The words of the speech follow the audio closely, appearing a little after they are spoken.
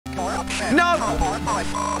No!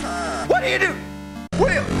 What do you do? What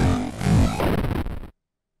do you...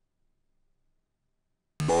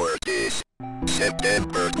 Mortis,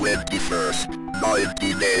 September 21st,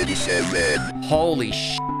 1987. Holy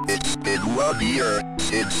sh... It's been 1 year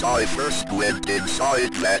since I first went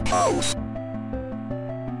inside that house.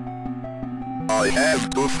 I have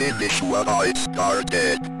to finish what I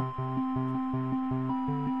started.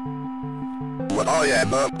 What I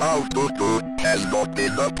am about to do has not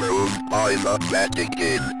been approved by the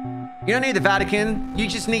Vatican. You don't need the Vatican. You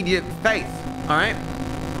just need your faith, all right?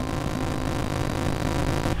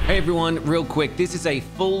 Hey everyone, real quick, this is a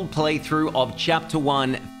full playthrough of Chapter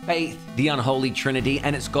 1, Faith, the Unholy Trinity,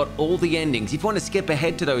 and it's got all the endings. If you want to skip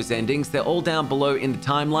ahead to those endings, they're all down below in the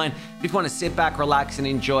timeline. If you want to sit back, relax, and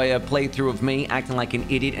enjoy a playthrough of me acting like an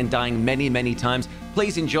idiot and dying many, many times,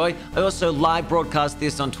 please enjoy. I also live broadcast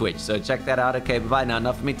this on Twitch, so check that out. Okay, bye-bye now.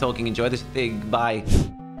 Enough of me talking. Enjoy this thing. Bye.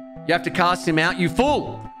 You have to cast him out, you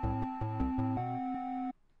fool!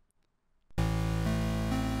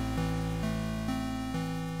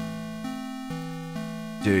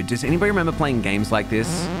 Dude, does anybody remember playing games like this?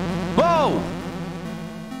 Whoa!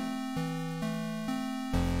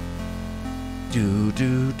 Do,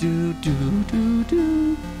 do, do, do, do,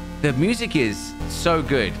 do. The music is so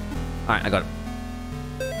good. All right, I got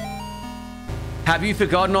it. Have you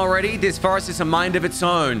forgotten already? This forest is a mind of its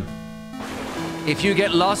own. If you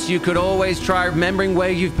get lost, you could always try remembering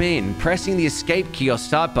where you've been. Pressing the escape key or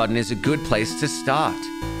start button is a good place to start.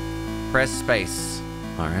 Press space.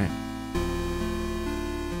 All right.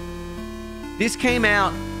 This came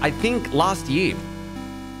out, I think, last year.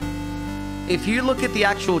 If you look at the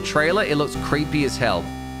actual trailer, it looks creepy as hell.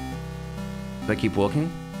 Do I keep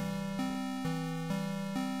walking?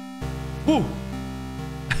 Woo!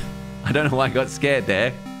 I don't know why I got scared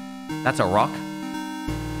there. That's a rock.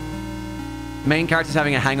 Main character's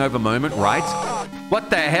having a hangover moment, right?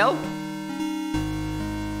 What the hell?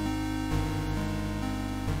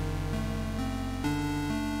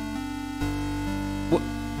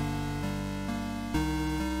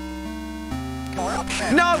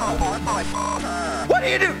 No! What do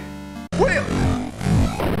you do? What do you...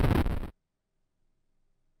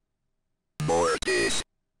 Mortis.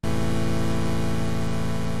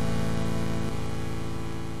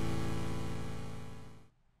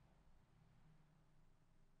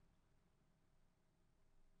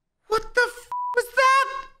 What the f was that?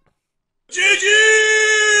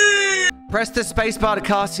 GG! Press the spacebar to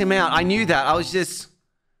cast him out. I knew that. I was just...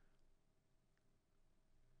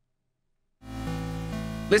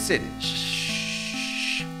 Listen.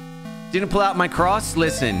 Shh. Didn't pull out my cross?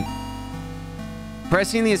 Listen.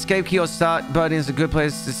 Pressing the escape key or start button is a good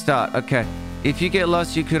place to start. Okay. If you get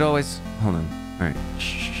lost, you could always... Hold on. All right.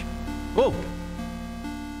 Shh. Whoa.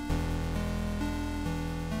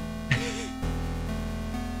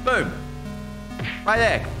 Boom. Right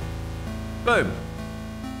there. Boom.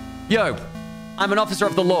 Yo. I'm an officer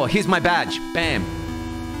of the law. Here's my badge. Bam.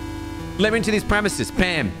 Let me into these premises.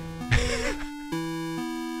 Bam.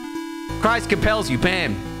 Christ compels you.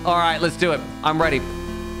 Bam. All right, let's do it. I'm ready.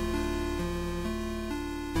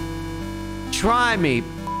 Try me.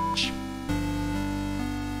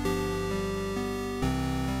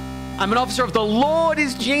 I'm an officer of the Lord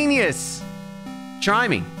is genius. Try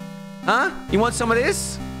me. Huh? You want some of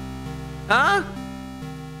this? Huh?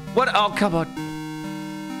 What? Oh, come on.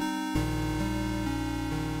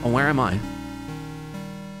 Oh, where am I?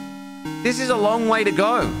 This is a long way to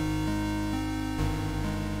go.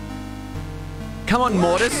 Come on,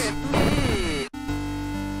 Mortis.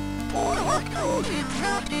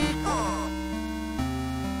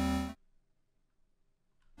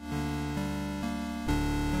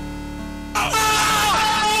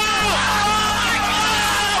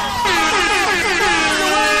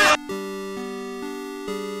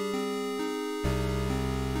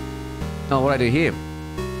 Oh, what do I do here?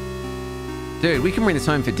 Dude, we can bring this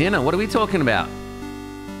home for dinner. What are we talking about?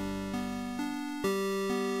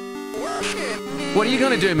 What are you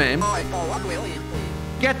gonna do, man?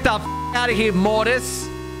 Get the f out of here, Mortis.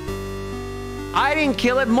 I didn't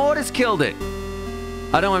kill it. Mortis killed it.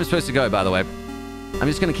 I don't know where I'm supposed to go, by the way. I'm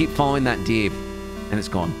just gonna keep following that deer, and it's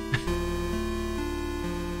gone.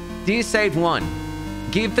 Deer saved one.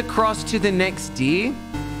 Give the cross to the next deer.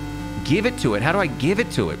 Give it to it. How do I give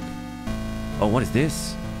it to it? Oh, what is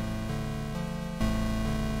this?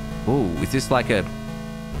 Oh, is this like a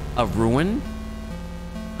ruin?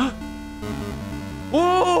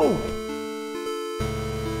 Whoa!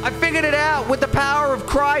 I figured it out with the power of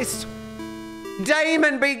Christ.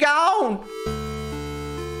 Demon, be gone!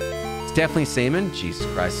 It's definitely semen. Jesus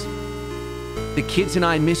Christ. The kids and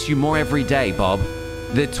I miss you more every day, Bob.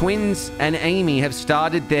 The twins and Amy have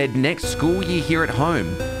started their next school year here at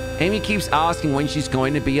home. Amy keeps asking when she's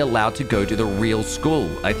going to be allowed to go to the real school.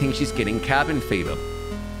 I think she's getting cabin fever.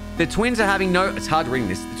 The twins are having it's hard reading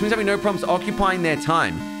this. The twins are having no problems occupying their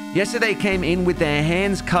time. Yesterday came in with their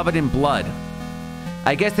hands covered in blood.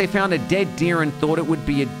 I guess they found a dead deer and thought it would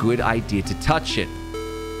be a good idea to touch it.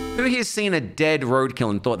 Who here's seen a dead roadkill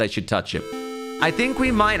and thought they should touch it? I think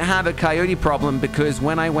we might have a coyote problem because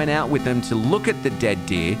when I went out with them to look at the dead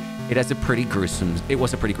deer, it was a pretty gruesome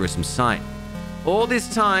sight. All this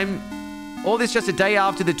just a day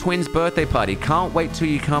after the twins' birthday party. Can't wait till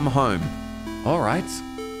you come home. All right.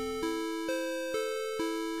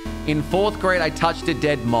 In 4th grade, I touched a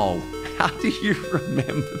dead mole. How do you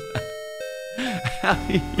remember that? How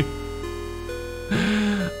do you...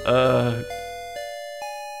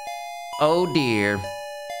 Oh, dear.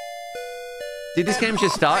 Did this game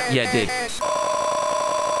just start? Yeah, it did.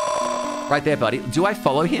 Right there, buddy. Do I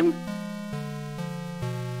follow him?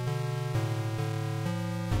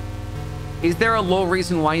 Is there a law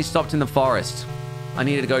reason why he stopped in the forest? I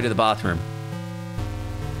needed to go to the bathroom.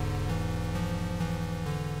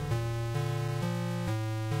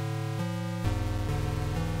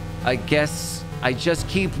 I guess I just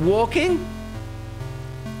keep walking?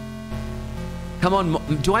 Come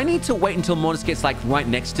on, do I need to wait until Mortis gets like right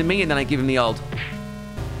next to me and then I give him the old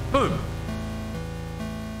boom?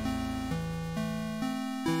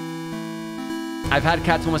 I've had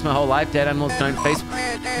cats almost my whole life. Dead animals don't face...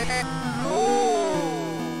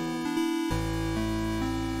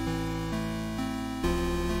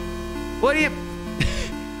 What are you...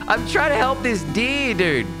 I'm trying to help this deer,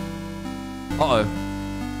 dude. Uh-oh.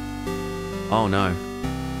 Oh, no.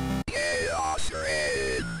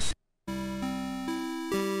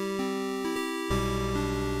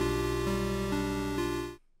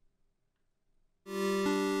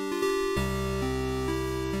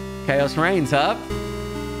 Chaos reigns, huh?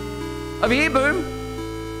 Over here, boom.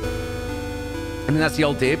 And then that's the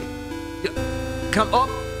old dip. Come up.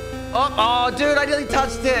 Oh, dude, I nearly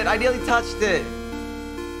touched it.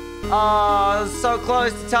 Oh, so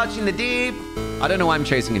close to touching the deep. I don't know why I'm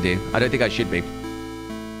chasing a deer. I don't think I should be.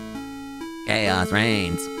 Chaos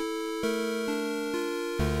reigns.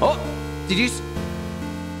 Oh, did you...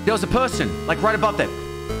 There was a person, like right above them.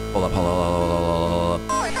 Hold up.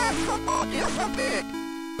 I have something.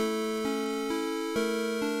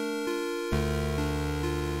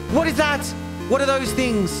 What is that? What are those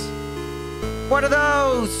things? What are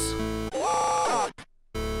those?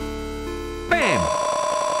 Bam!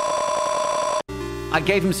 I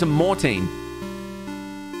gave him some morphine.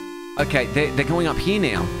 Okay, they're going up here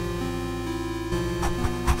now.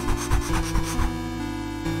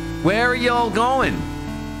 Where are y'all going?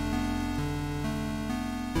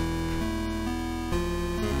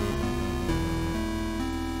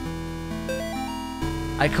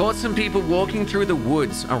 I caught some people walking through the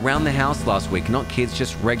woods around the house last week, not kids,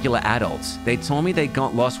 just regular adults. They told me they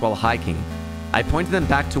got lost while hiking. I pointed them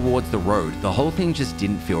back towards the road. The whole thing just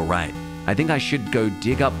didn't feel right. I think I should go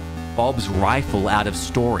dig up Bob's rifle out of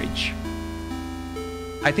storage.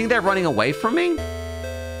 I think they're running away from me.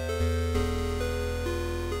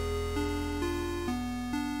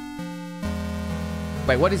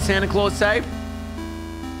 Wait, what did Santa Claus say?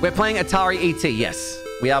 We're playing Atari ET. Yes,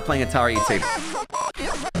 we are playing Atari ET.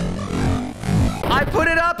 I put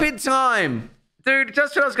it up in time. Dude,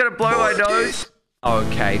 just when I was going to blow my nose.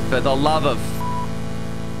 Okay, for the love of...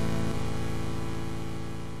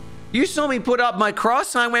 You saw me put up my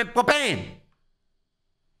cross, I went, bam.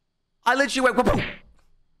 I literally went, boom.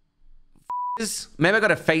 Maybe I got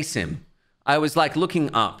to face him. I was like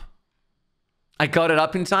looking up. I got it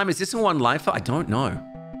up in time. Is this a one lifer? I don't know.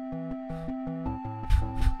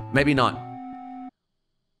 Maybe not.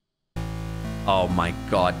 Oh my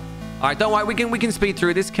God. All right, don't worry. We can speed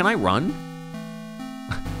through this. Can I run?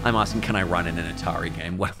 I'm asking, can I run in an Atari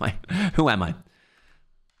game? What am I? Who am I?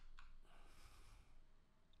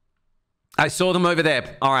 I saw them over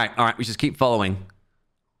there. All right. We just keep following.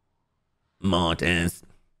 Mortis.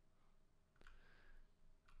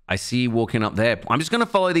 I see you walking up there. I'm just going to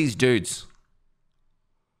follow these dudes.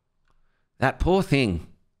 That poor thing.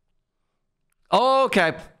 Oh,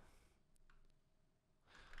 okay.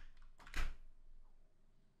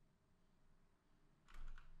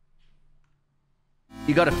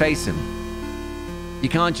 You got to face him. You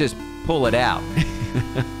can't just pull it out.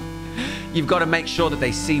 You've got to make sure that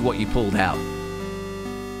they see what you pulled out.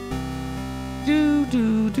 Do,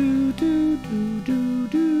 do, do, do, do, do,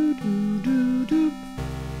 do, do, do.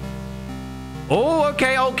 Oh,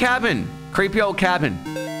 okay, old cabin. Creepy old cabin.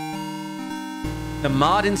 The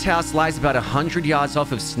Martin's house lies about 100 yards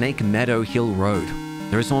off of Snake Meadow Hill Road.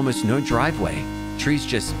 There is almost no driveway. Trees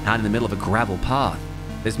just out in the middle of a gravel path.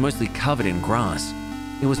 That's mostly covered in grass.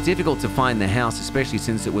 It was difficult to find the house, especially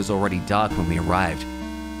since it was already dark when we arrived.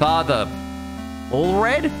 Father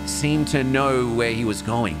Allred seemed to know where he was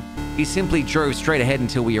going. He simply drove straight ahead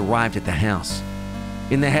until we arrived at the house.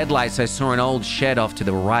 In the headlights, I saw an old shed off to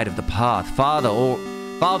the right of the path. Father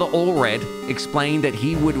Allred explained that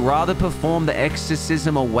he would rather perform the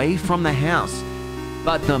exorcism away from the house.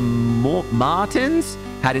 But the Martins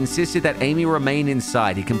had insisted that Amy remain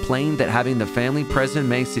inside. He complained that having the family present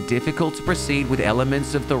makes it difficult to proceed with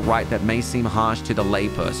elements of the rite that may seem harsh to the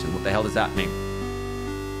layperson. What the hell does that mean?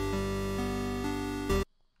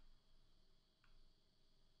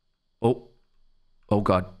 Oh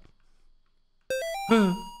God.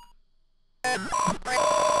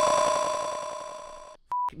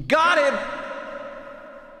 Got him!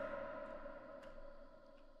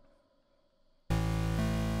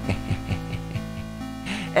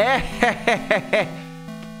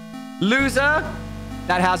 Loser!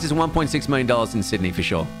 That house is $1.6 million in Sydney for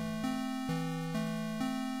sure.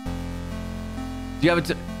 Do you have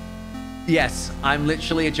a... Yes, I'm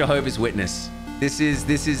literally a Jehovah's Witness. This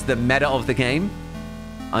is the meta of the game.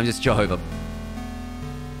 I'm just Jehovah.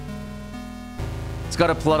 It's got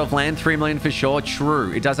a plot of land, 3 million for sure.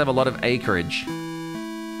 True. It does have a lot of acreage.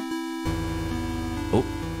 Oh.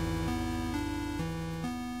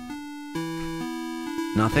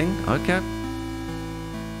 Nothing? Okay.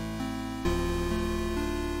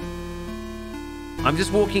 I'm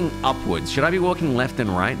just walking upwards. Should I be walking left and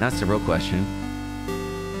right? That's the real question.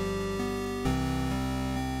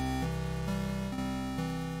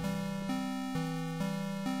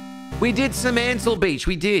 We did some Ansel Beach.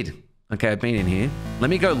 We did. Okay, I've been in here. Let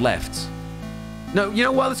me go left. No, you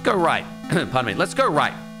know what? Let's go right. Pardon me. Let's go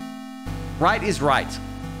right. Right is right.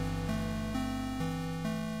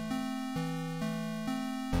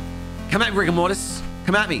 Come at me, rigor mortis.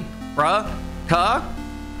 Come at me, bruh. Car.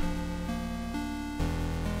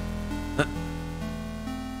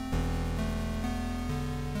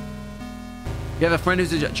 You have a friend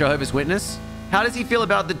who's a Jehovah's Witness? How does he feel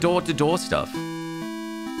about the door-to-door stuff?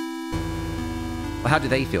 Or how do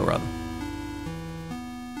they feel, rather?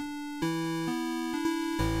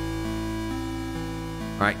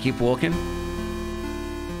 All right, keep walking.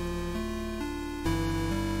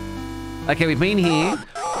 Okay, we've been here.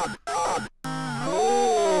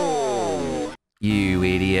 You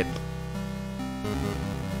idiot.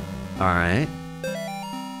 All right.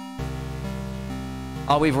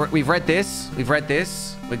 Oh, we've read this. We've read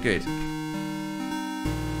this. We're good.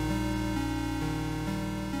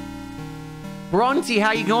 Bronte,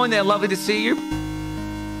 how you going there? Lovely to see you.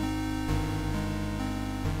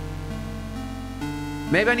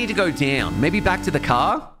 Maybe I need to go down. Maybe back to the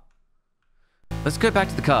car? Let's go back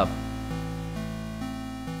to the car.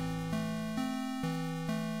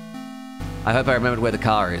 I hope I remembered where the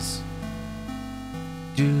car is.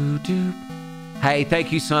 Doo-doo. Hey,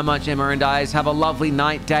 thank you so much, Emma and Eyes. Have a lovely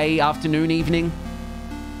night, day, afternoon, evening.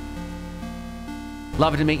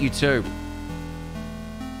 Lovely to meet you too.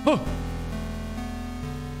 Oh.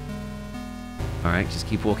 All right, just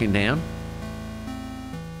keep walking down.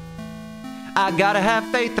 I gotta have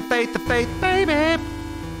faith, the faith, the faith, baby.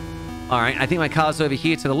 All right, I think my car's over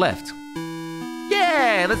here to the left.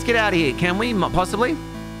 Yeah, let's get out of here. Can we? Possibly?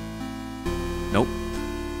 Nope.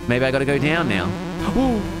 Maybe I gotta go down now.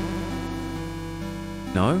 Ooh.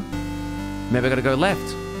 No? Maybe I gotta go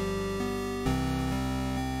left.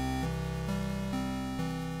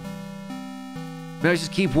 Maybe I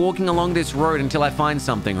just keep walking along this road until I find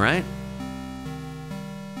something, right?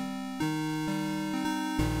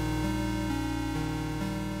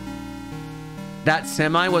 That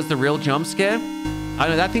semi was the real jump scare? I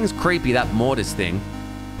know, that thing's creepy, that mortis thing.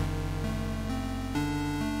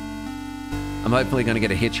 I'm hopefully going to get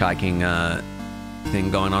a hitchhiking thing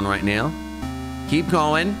going on right now. Keep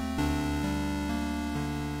going.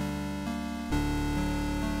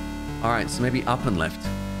 All right, so maybe up and left.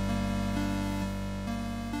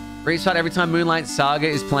 Restart every time Moonlight Saga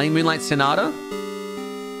is playing. Moonlight Sonata?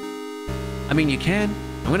 I mean, you can.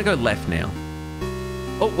 I'm going to go left now.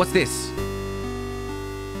 Oh, what's this?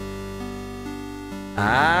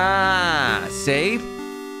 Ah, see?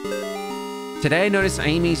 Today I noticed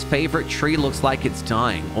Amy's favorite tree looks like it's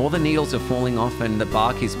dying. All the needles are falling off and the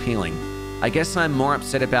bark is peeling. I guess I'm more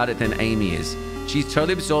upset about it than Amy is. She's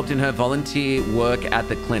totally absorbed in her volunteer work at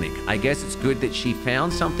the clinic. I guess it's good that she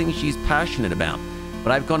found something she's passionate about.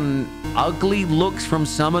 But I've gotten ugly looks from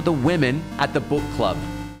some of the women at the book club.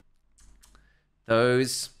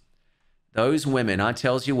 Those women, I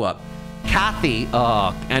tells you what. Kathy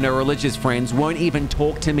and her religious friends won't even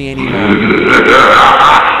talk to me anymore.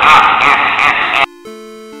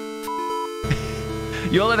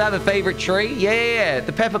 You all have a favorite tree? Yeah,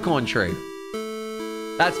 the peppercorn tree.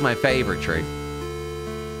 That's my favorite tree.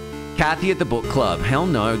 Kathy at the book club. Hell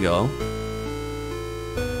no, girl.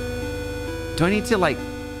 Do I need to, like,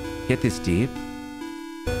 get this deep?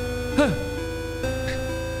 Huh.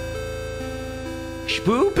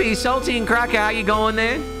 Spoopy, salty and cracker, how you going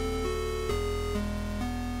there?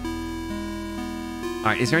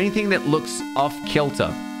 Alright, is there anything that looks off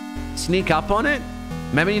kilter? Sneak up on it?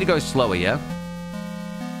 Maybe I need to go slower, yeah?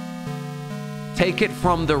 Take it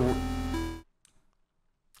from the...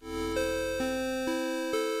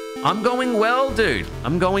 I'm going well, dude.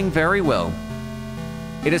 I'm going very well.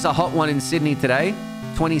 It is a hot one in Sydney today.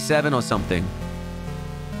 27 or something.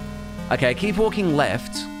 Okay, keep walking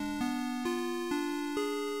left.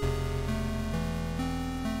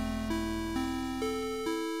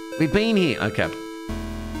 We've been here. Okay.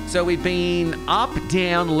 So we've been up,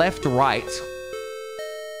 down, left, right.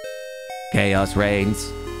 Chaos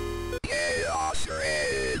reigns. Chaos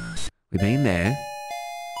reigns. We've been there.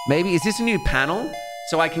 Maybe, is this a new panel?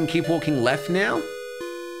 So I can keep walking left now?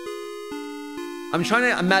 I'm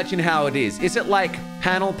trying to imagine how it is. Is it like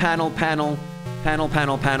panel, panel, panel, panel,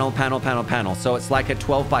 panel, panel, panel, panel, panel? So it's like a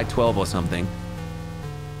 12 by 12 or something.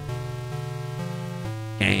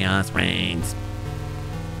 Chaos reigns.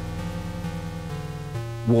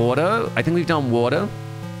 Water? I think we've done water.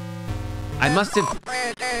 I must have...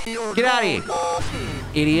 Get out of here,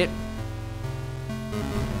 idiot.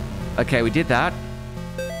 Okay, we did that.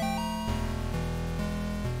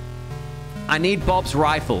 I need Bob's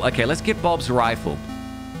rifle. Okay, let's get Bob's rifle.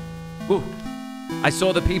 Ooh. I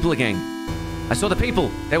saw the people again. I saw the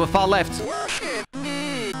people. They were far left.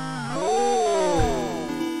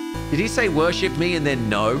 Did he say worship me and then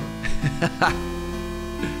no?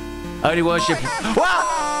 Only worship... Whoa!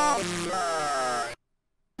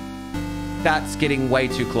 That's getting way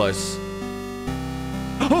too close.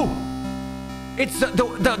 Oh! It's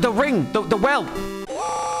the ring, the well.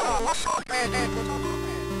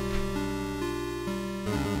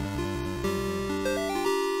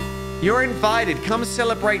 You're invited. Come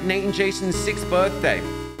celebrate Nate and Jason's 6th birthday. I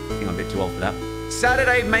think I'm a bit too old for that.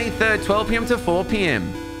 Saturday, May 3rd, 12 p.m. to 4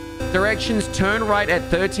 p.m. Directions, turn right at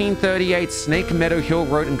 1338 Snake Meadow Hill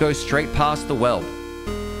Road and go straight past the well.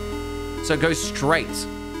 So go straight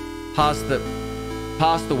past the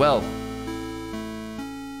well.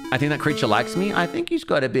 I think that creature likes me. I think he's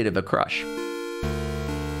got a bit of a crush.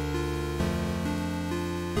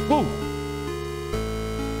 Ooh.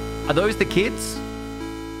 Are those the kids?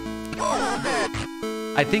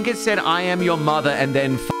 I think it said, I am your mother, and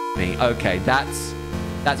then f me. Okay, that's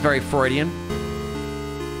very Freudian.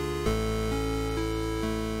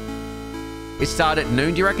 It started at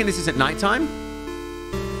noon. Do you reckon this is at nighttime?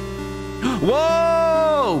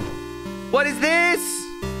 Whoa! What is this?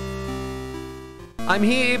 I'm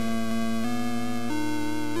here.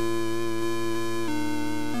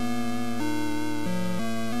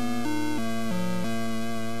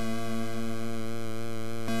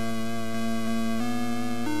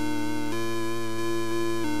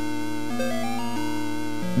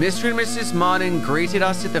 Mr. and Mrs. Martin greeted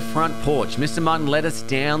us at the front porch. Mr. Martin led us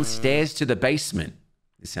downstairs to the basement.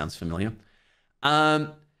 This sounds familiar.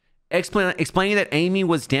 Explaining that Amy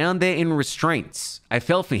was down there in restraints. I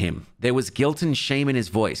fell for him. There was guilt and shame in his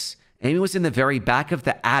voice. Amy was in the very back of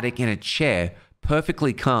the attic in a chair,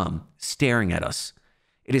 perfectly calm, staring at us.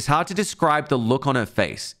 It is hard to describe the look on her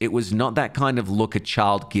face. It was not that kind of look a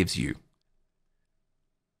child gives you.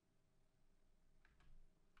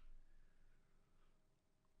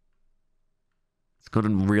 It's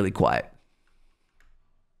gotten really quiet.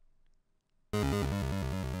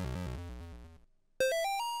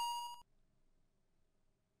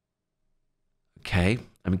 Okay,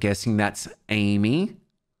 I'm guessing that's Amy.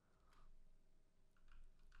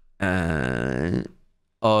 Okay.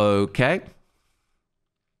 Oh,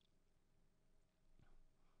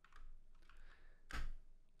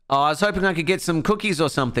 I was hoping I could get some cookies or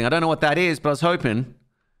something. I don't know what that is, but I was hoping.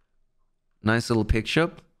 Nice little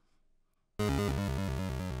picture.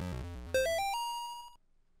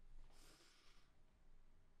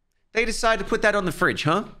 They decided to put that on the fridge,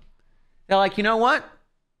 huh? They're like, you know what?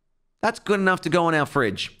 That's good enough to go on our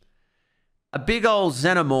fridge. A big old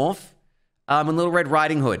xenomorph and Little Red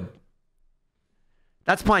Riding Hood.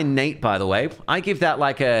 That's by Nate, by the way. I give that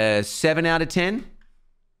like a 7 out of 10.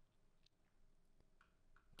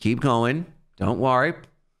 Keep going. Don't worry.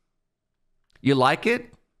 You like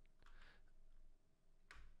it?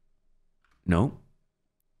 No.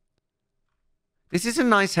 This is a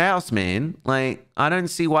nice house, man. Like, I don't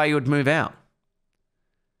see why you would move out.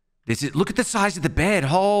 Look at the size of the bed.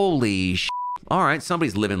 Holy shit. All right,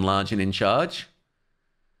 somebody's living large and in charge.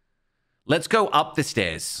 Let's go up the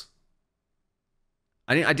stairs.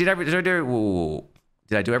 Did I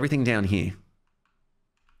do everything down here?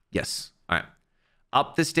 Yes. All right.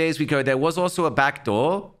 Up the stairs we go. There was also a back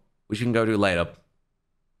door, which we can go to later.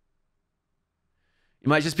 It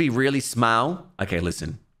might just be really small. Okay,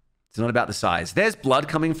 listen. It's not about the size. There's blood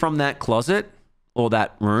coming from that closet or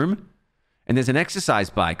that room. And there's an exercise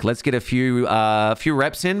bike. Let's get a few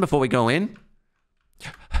reps in before we go in.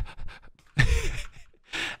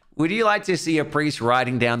 Would you like to see a priest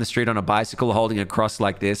riding down the street on a bicycle holding a cross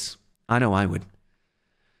like this? I know I would.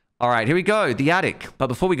 All right, here we go. The attic. But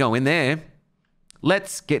before we go in there,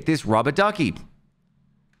 let's get this rubber ducky.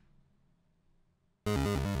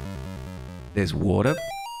 There's water.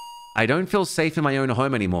 I don't feel safe in my own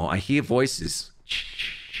home anymore. I hear voices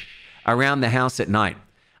around the house at night.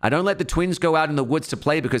 I don't let the twins go out in the woods to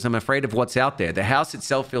play because I'm afraid of what's out there. The house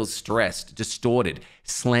itself feels stressed, distorted,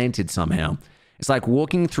 slanted somehow. It's like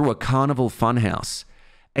walking through a carnival funhouse.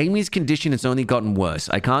 Amy's condition has only gotten worse.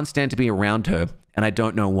 I can't stand to be around her, and I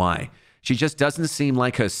don't know why. She just doesn't seem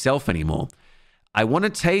like herself anymore. I want to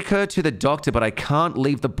take her to the doctor, but I can't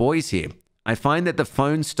leave the boys here. I find that the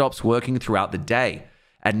phone stops working throughout the day,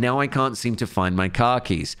 and now I can't seem to find my car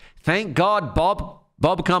keys. Thank God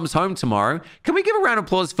Bob comes home tomorrow. Can we give a round of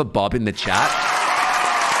applause for Bob in the chat?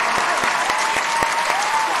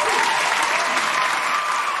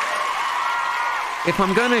 If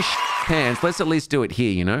I'm going to pants, let's at least do it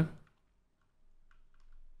here, you know?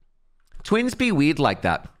 Twins be weird like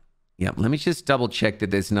that. Yep, let me just double check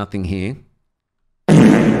that there's nothing here.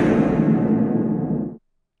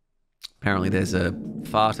 Apparently there's a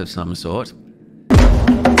fart of some sort.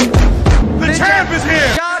 The champ is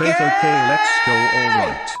here! Faith, okay, let's go, all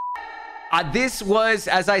right. This was,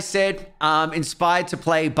 as I said, inspired to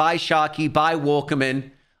play by Sharky, by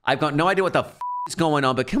Walkerman. I've got no idea what the is going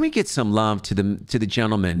on, but can we get some love to the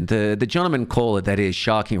gentleman, the gentleman caller that is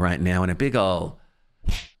Sharky right now, and a big ol'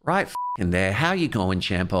 right in there. How you going,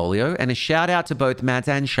 Champolio? And a shout out to both Matt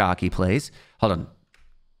and Sharky, please. Hold on.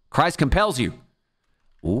 Christ compels you.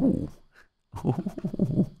 Ooh.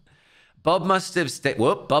 Bob must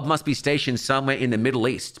be stationed somewhere in the Middle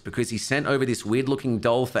East because he sent over this weird-looking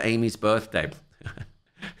doll for Amy's birthday.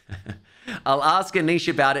 I'll ask Anish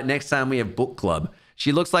about it next time we have book club.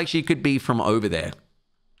 She looks like she could be from over there.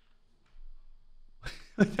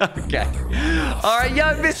 Okay. All right,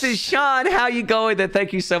 yo, Mrs. Sean, how you going there?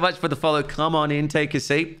 Thank you so much for the follow. Come on in, take a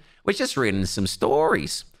seat. We're just reading some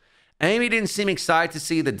stories. Amy didn't seem excited to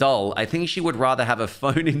see the doll. I think she would rather have a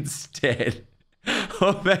phone instead.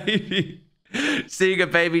 Or maybe seeing a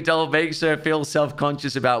baby doll makes her feel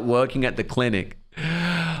self-conscious about working at the clinic.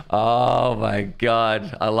 Oh my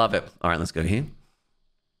God. I love it. All right, let's go here.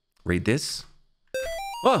 Read this.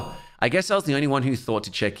 Oh, I guess I was the only one who thought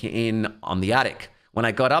to check in on the attic. When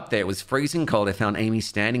I got up there, it was freezing cold. I found Amy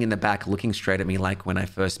standing in the back looking straight at me like when I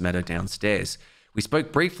first met her downstairs. We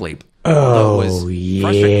spoke briefly. Oh,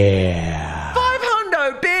 yeah.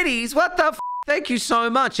 500 biddies. What the f? Thank you so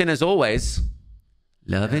much. And as always,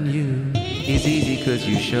 loving you is easy because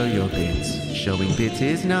you show your bits. Showing bits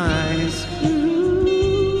is nice.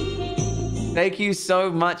 Thank you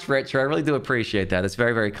so much, Retro. I really do appreciate that. It's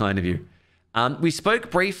very, very kind of you. We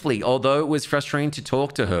spoke briefly, although it was frustrating to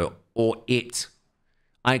talk to her, or it.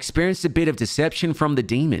 I experienced a bit of deception from the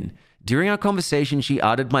demon. During our conversation, she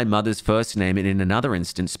uttered my mother's first name and in another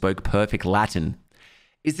instance spoke perfect Latin.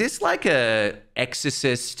 Is this like a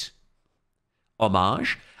Exorcist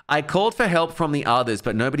homage? I called for help from the others,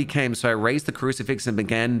 but nobody came, so I raised the crucifix and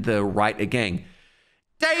began the rite again.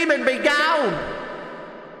 Demon, be gone!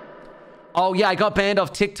 Oh yeah, I got banned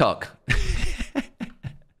off TikTok.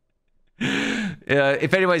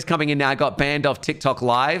 If anybody's coming in now, I got banned off TikTok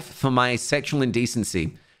Live for my sexual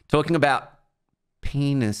indecency. Talking about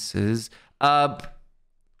penises.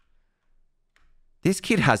 This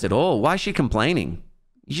kid has it all. Why is she complaining?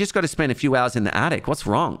 You just got to spend a few hours in the attic. What's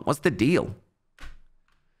wrong? What's the deal?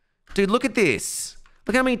 Dude, look at this.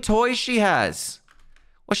 Look how many toys she has.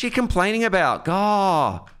 What's she complaining about?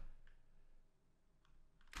 God.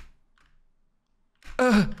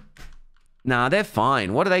 Nah, they're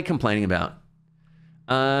fine. What are they complaining about?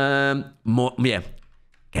 Yeah.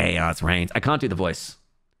 Chaos reigns. I can't do the voice.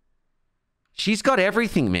 She's got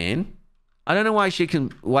everything, man. I don't know why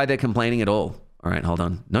they're complaining at all. All right, hold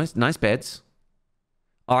on. Nice beds.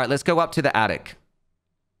 All right, let's go up to the attic.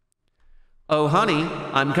 Oh, honey,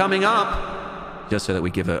 I'm coming up. Just so that we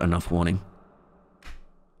give her enough warning.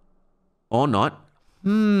 Or not.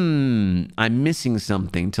 I'm missing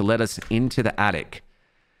something to let us into the attic.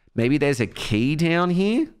 Maybe there's a key down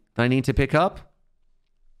here that I need to pick up.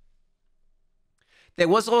 There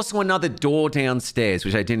was also another door downstairs,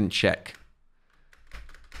 which I didn't check.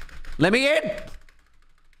 Let me in!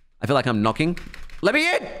 I feel like I'm knocking. Let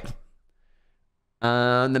me in!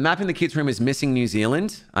 The map in the kids' room is missing New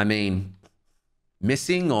Zealand. I mean,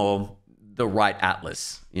 missing or the right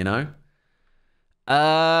atlas, you know?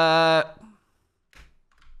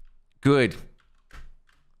 Good.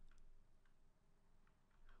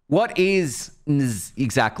 What is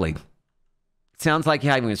exactly? Sounds like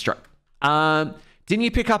you're having a stroke. Didn't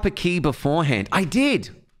you pick up a key beforehand? I did.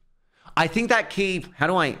 I think that key, how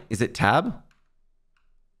do I, is it tab?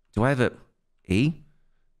 Do I have a E?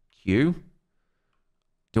 Q?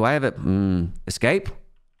 Do I have a escape?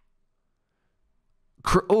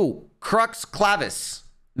 Crux clavis.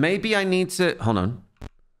 Maybe I need to, hold on.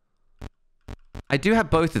 I do have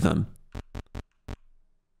both of them.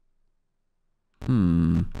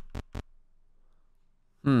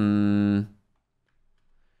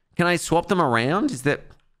 Can I swap them around? Is that...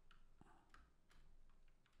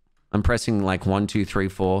 I'm pressing like 1, 2, 3,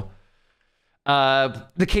 4.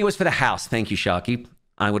 The key was for the house. Thank you, Sharky.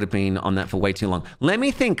 I would have been on that for way too long. Let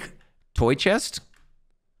me think. Toy chest.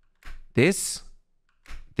 This.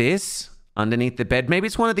 Underneath the bed. Maybe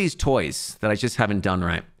it's one of these toys that I just haven't done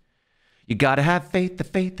right. You gotta have faith, the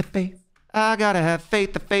faith, the faith. I gotta have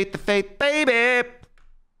faith, the faith, the faith, baby.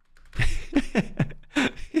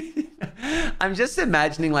 I'm just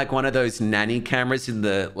imagining like one of those nanny cameras in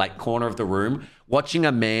the like corner of the room, watching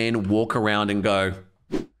a man walk around and go,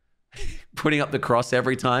 putting up the cross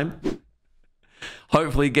every time.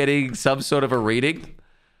 Hopefully getting some sort of a reading.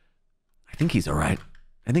 I think he's all right.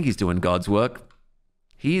 I think he's doing God's work.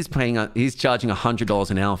 He's charging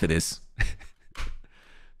 $100 an hour for this.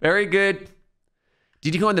 Very good.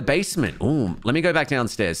 Did you go in the basement? Oh, let me go back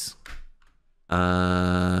downstairs. Let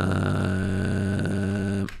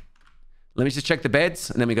me just check the beds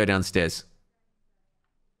and then we go downstairs.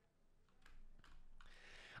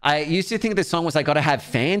 I used to think the song was I Gotta Have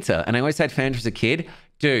Fanta, and I always had Fanta as a kid.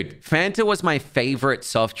 Dude, Fanta was my favorite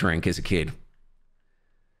soft drink as a kid.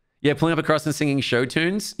 Yeah, pulling up across and singing show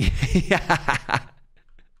tunes. Yeah.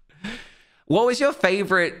 What was your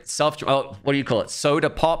favorite soft drink? Oh, what do you call it? Soda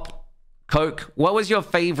pop? Coke? What was your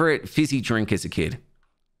favorite fizzy drink as a kid?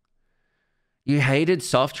 You hated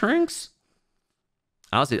soft drinks?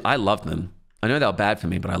 I loved them. I know they were bad for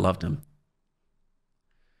me, but I loved them.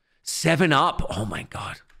 7-Up. Oh my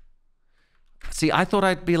God. See, I thought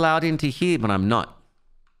I'd be allowed into here, but I'm not.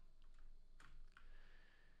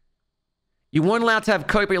 You weren't allowed to have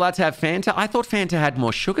Coke, but you're allowed to have Fanta? I thought Fanta had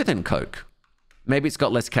more sugar than Coke. Maybe it's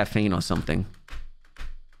got less caffeine or something.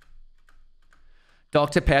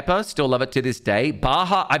 Dr. Pepper, still love it to this day.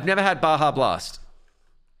 Baja, I've never had Baja Blast.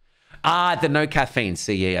 Ah, the no caffeine.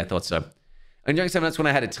 See, yeah, I thought so. And during 7 minutes when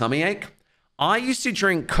I had a tummy ache. I used to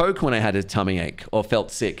drink Coke when I had a tummy ache or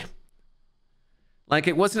felt sick. Like,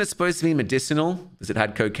 it wasn't supposed to be medicinal because it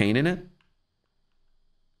had cocaine in it.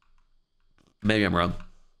 Maybe I'm wrong.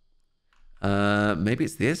 Maybe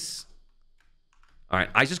it's this. All right,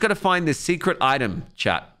 I just got to find this secret item,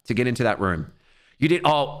 chat, to get into that room. You did...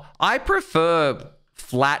 Oh, I prefer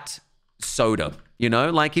flat soda, you know?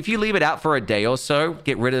 Like, if you leave it out for a day or so,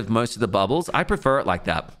 get rid of most of the bubbles. I prefer it like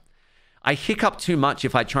that. I hiccup too much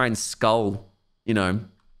if I try and scull, you know,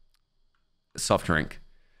 soft drink.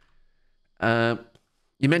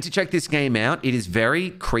 You meant to check this game out. It is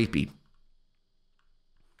very creepy.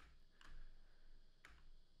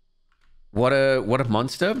 What a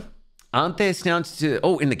monster. Aren't there sounds to...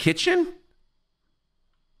 Oh, in the kitchen?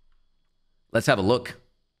 Let's have a look.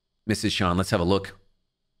 Mrs. Sean, let's have a look.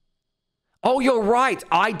 Oh, you're right.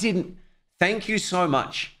 I didn't... Thank you so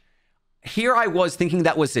much. Here I was thinking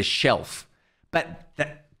that was a shelf. But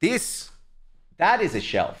that is a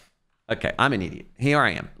shelf. Okay, I'm an idiot. Here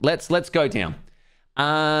I am. Let's go down.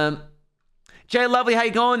 Jay Lovely, how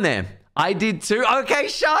you going there? I did too. Okay,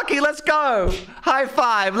 Sharky, let's go. High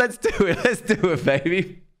five. Let's do it. Let's do it,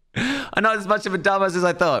 baby. I'm not as much of a dumbass as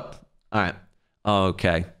I thought. All right.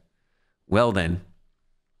 Okay. Well then.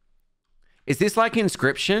 Is this like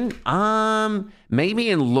Inscription? Maybe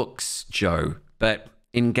in looks, Joe, but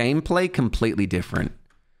in gameplay, completely different.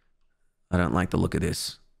 I don't like the look of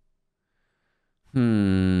this.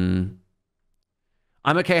 I'm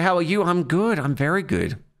okay. How are you? I'm good. I'm very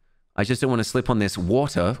good. I just don't want to slip on this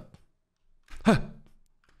water. Huh.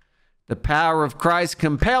 The power of Christ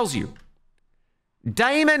compels you.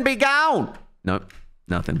 Damon, be gone. Nope,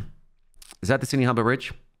 nothing. Is that the Sydney Harbour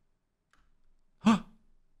Bridge?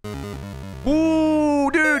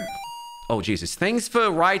 Ooh, dude. Oh, Oh, Jesus. Thanks for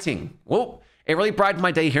writing. Well, it really brightened my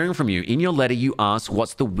day hearing from you. In your letter, you asked,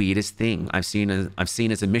 what's the weirdest thing I've seen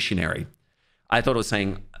as a missionary? I thought it was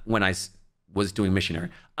saying when I was doing missionary.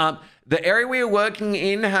 The area we are working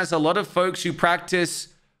in has a lot of folks who practice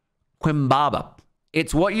Quimbaba.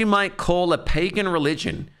 It's what you might call a pagan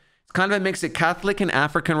religion. It's kind of a mix of Catholic and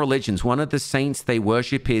African religions. One of the saints they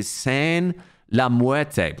worship is San La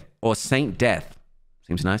Muerte, or Saint Death.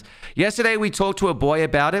 Seems nice. Yesterday, we talked to a boy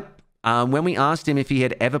about it. When we asked him if he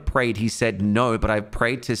had ever prayed, he said no, but I've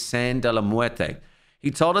prayed to San de la Muerte. He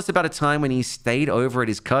told us about a time when he stayed over at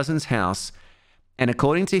his cousin's house, and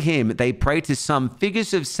according to him, they prayed to some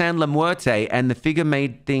figures of San La Muerte, and the figure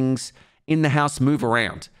made things in the house move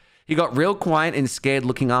around. He got real quiet and scared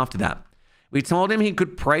looking after that. We told him he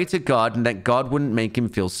could pray to God and that God wouldn't make him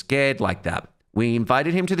feel scared like that. We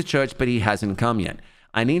invited him to the church, but he hasn't come yet.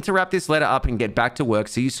 I need to wrap this letter up and get back to work.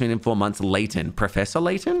 See you soon in 4 months. Leighton. Professor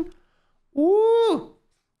Leighton? Woo!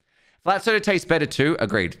 Flat soda tastes better too.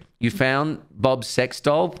 Agreed. You found Bob's sex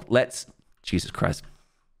doll? Let's... Jesus Christ.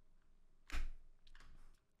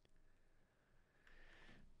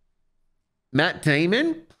 Matt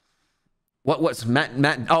Damon? What's Matt?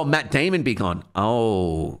 Oh, Matt Damon be gone.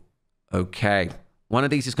 Oh, okay. One of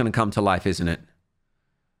these is going to come to life, isn't it?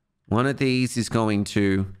 One of these is going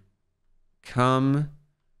to come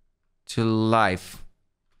to life.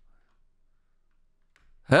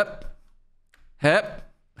 Hep.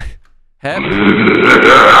 Hep. Hep.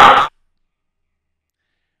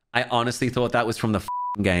 I honestly thought that was from the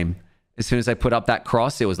game. As soon as I put up that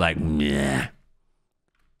cross, it was like, yeah.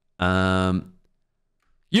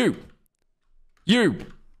 You.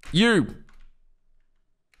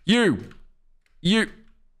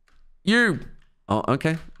 Oh,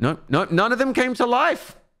 okay. No, none of them came to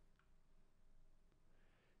life.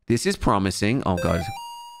 This is promising. Oh, God.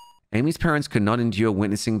 Amy's parents could not endure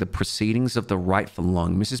witnessing the proceedings of the rite for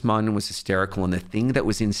long. Mrs. Martin was hysterical, and the thing that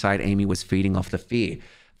was inside Amy was feeding off the fear.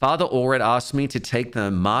 Father Allred asked me to take the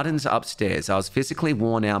Martins upstairs. I was physically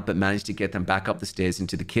worn out, but managed to get them back up the stairs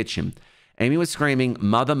into the kitchen. Amy was screaming,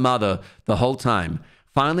 "Mother, mother," the whole time.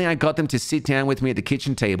 Finally, I got them to sit down with me at the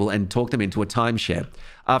kitchen table and talk them into a timeshare.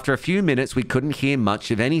 After a few minutes, we couldn't hear much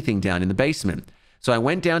of anything down in the basement. So I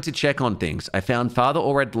went down to check on things. I found Father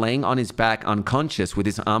Allred laying on his back unconscious with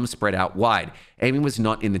his arms spread out wide. Amy was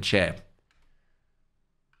not in the chair.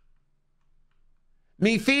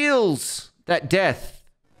 Me feels that death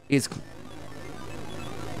is...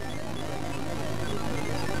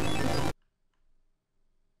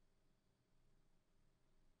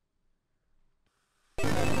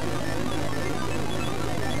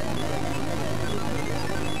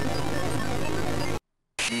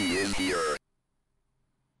 She is here.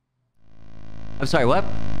 I'm sorry, what?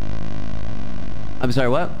 I'm sorry,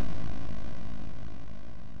 what?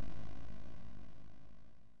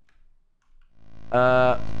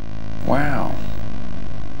 Wow.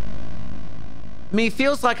 Me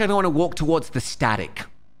feels like I don't want to walk towards the static.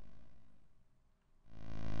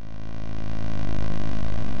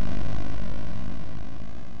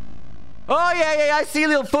 Oh, yeah, I see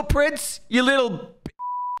little footprints. You little...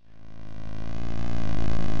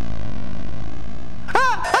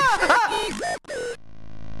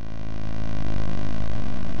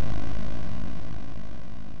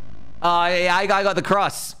 Oh, yeah, I got the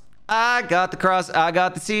cross. I got the cross. I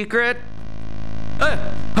got the secret. Hey.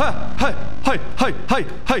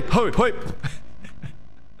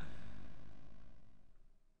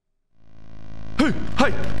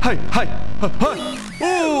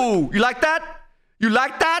 Ooh, you like that? You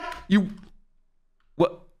like that? You...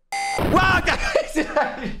 What? Wow, guys!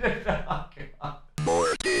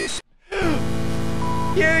 Mortis.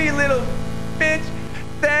 You little bitch.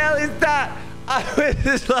 The hell is that? I was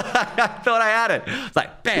just like, I thought I had it. It's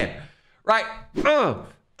like, bam. Right.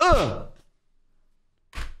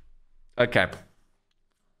 Okay.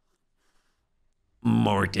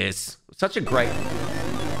 Mortis. Such a great...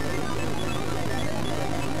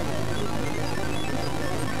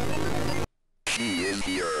 She is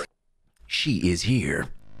here. She is here.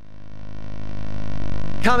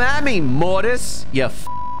 Come at me, Mortis. You f...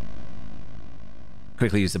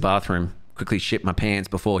 Quickly use the bathroom. Quickly shit my pants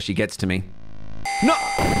before she gets to me. No!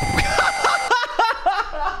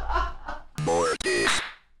 Mortis.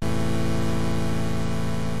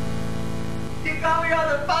 She got me on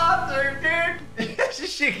the bathroom, dude!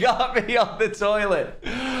 She got me on the toilet.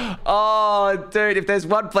 Oh, dude, if there's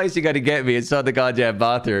one place you gotta get me, it's on the goddamn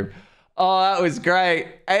bathroom. Oh, that was great.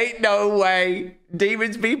 Ain't no way.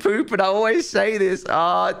 Demons be pooping. I always say this.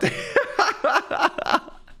 Oh,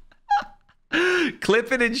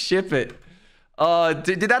 clip it and ship it. Oh,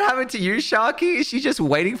 did that happen to you, Sharky? Is she just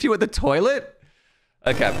waiting for you at the toilet?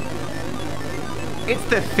 Okay. It's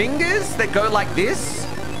the fingers that go like this.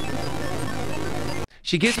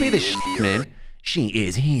 She gives me the shit, man. She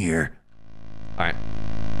is here. All right.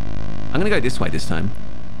 I'm gonna go this way this time.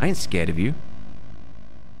 I ain't scared of you.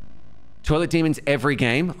 Toilet demons every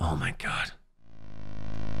game. Oh my God.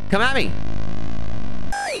 Come at me.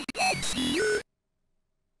 I can see you.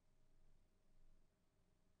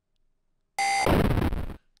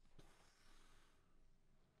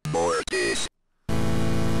 Mortis.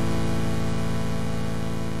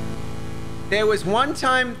 There was one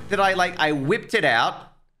time that I whipped it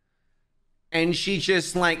out and she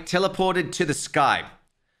just like teleported to the sky.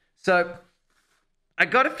 So I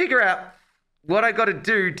got to figure out what I got to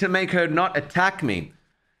do to make her not attack me.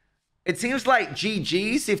 It seems like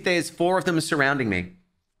GG's if there's 4 of them surrounding me.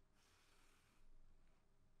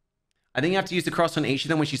 I think you have to use the cross on each of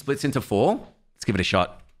them when she splits into 4. Let's give it a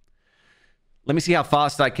shot. Let me see how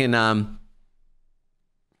fast I can,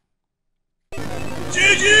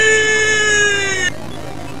 GG!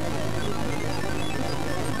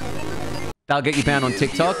 That'll get you banned on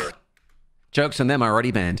TikTok. Jokes on them are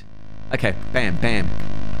already banned. Okay, bam, bam.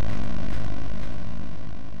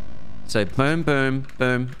 So boom, boom,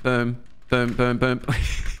 boom, boom, boom, boom, boom.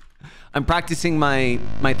 I'm practicing my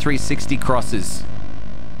 360 crosses.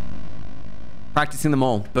 Practicing them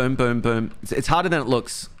all. Boom, boom, boom. It's harder than it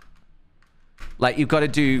looks. Like you got to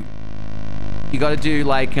do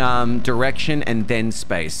like direction and then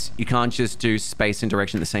space. You can't just do space and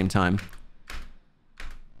direction at the same time.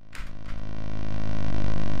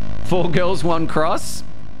 4 girls, 1 cross.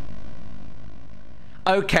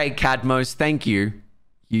 Okay, Cadmos, thank you.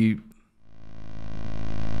 You...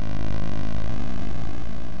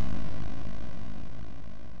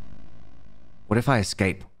 What if I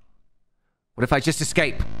escape? What if I just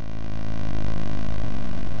escape?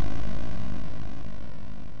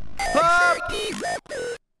 Ah!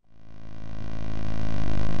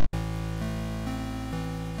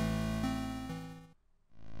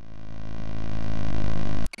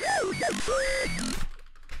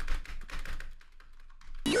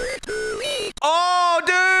 Oh,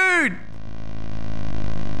 dude!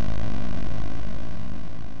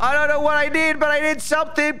 I don't know what I did, but I did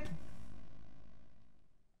something.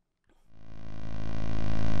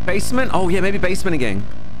 Basement? Oh, yeah, maybe basement again.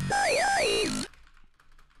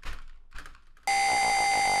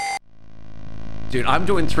 Dude, I'm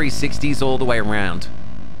doing 360s all the way around.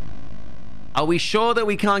 Are we sure that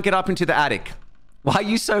we can't get up into the attic? Why are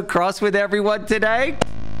you so cross with everyone today?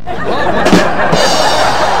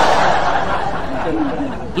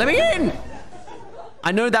 Let me in!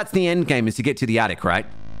 I know that's the end game, is to get to the attic, right?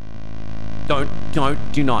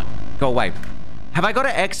 Do not. Go away. Have I got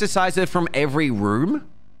to exercise her from every room?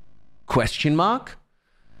 Question mark?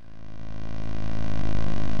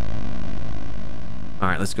 All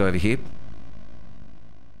right, let's go over here.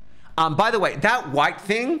 By the way, that white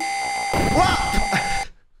thing... Whoa!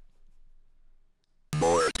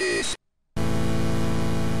 Mortis.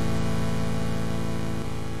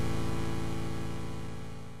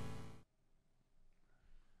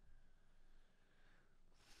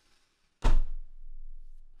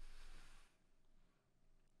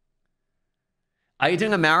 Are you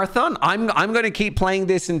doing a marathon? I'm going to keep playing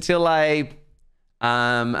this until I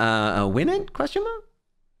win it? Question mark?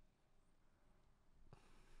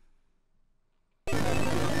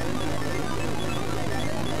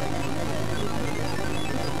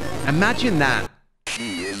 Imagine that.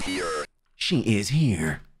 She is here. She is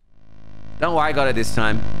here. Don't worry, I got it this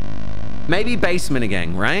time. Maybe basement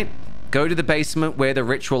again, right? Go to the basement where the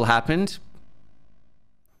ritual happened.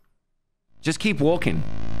 Just keep walking.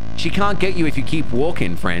 She can't get you if you keep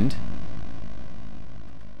walking, friend.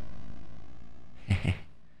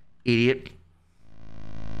 Idiot.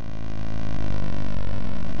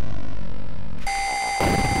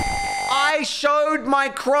 I showed my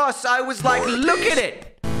cross. I was like, look at it.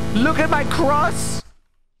 Look at my cross.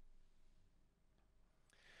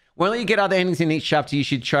 When you get other endings in each chapter, you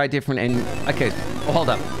should try different endings. Okay, hold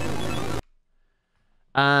up.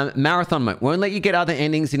 Marathon mode. Won't let you get other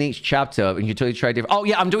endings in each chapter, and you totally try different. Oh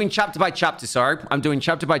yeah, I'm doing chapter by chapter. Sorry, I'm doing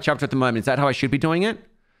chapter by chapter at the moment. Is that how I should be doing it?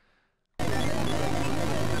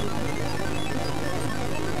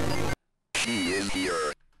 She is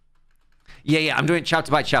here. Yeah, I'm doing it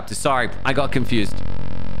chapter by chapter. Sorry, I got confused.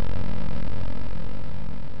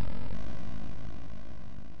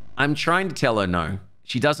 I'm trying to tell her no.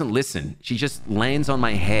 She doesn't listen. She just lands on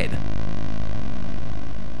my head.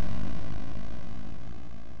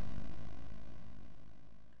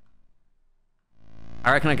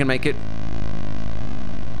 I reckon I can make it.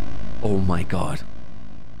 Oh my God.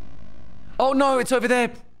 Oh no, it's over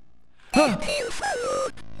there.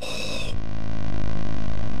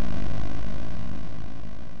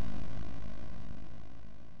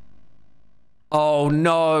 Oh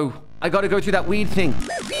no. I gotta go through that weed thing.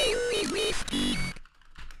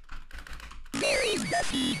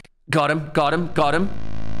 Got him, got him, got him.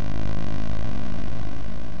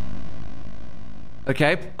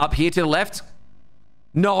 Okay, up here to the left.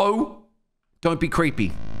 No. Don't be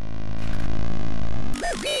creepy.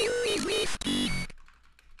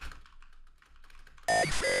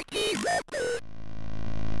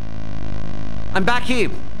 I'm back here.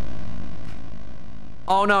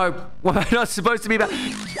 Oh no. Well, I'm not supposed to be back.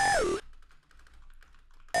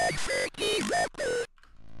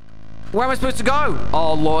 Where am I supposed to go?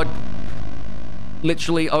 Oh Lord.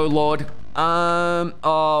 Literally, oh Lord.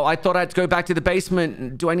 Oh, I thought I had to go back to the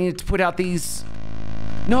basement. Do I need to put out these?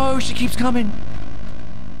 No, she keeps coming.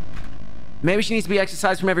 Maybe she needs to be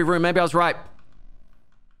exercised from every room. Maybe I was right.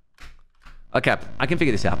 Okay, I can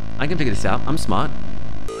figure this out. I can figure this out. I'm smart.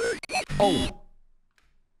 Oh.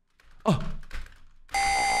 Oh.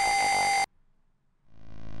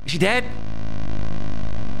 Is she dead?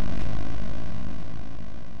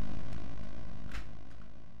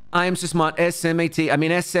 I am so smart. S-M-A-T. I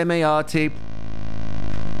mean S-M-A-R-T.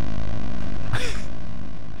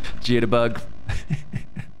 Jitterbug.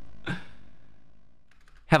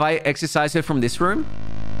 Have I exercised her from this room?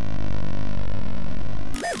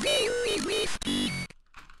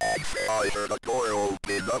 I heard a door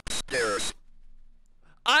open upstairs.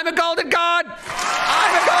 I'm a golden god!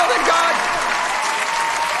 I'm a golden god!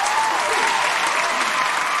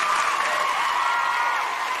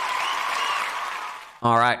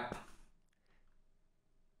 All right.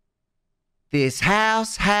 This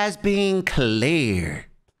house has been cleared.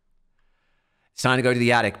 It's time to go to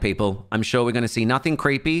the attic, people. I'm sure we're going to see nothing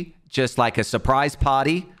creepy, just like a surprise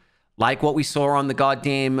party, like what we saw on the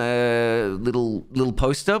goddamn little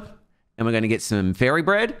poster. And we're going to get some fairy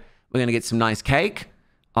bread. We're going to get some nice cake.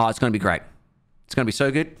 Oh, it's going to be great. It's going to be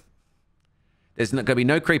so good. There's going to be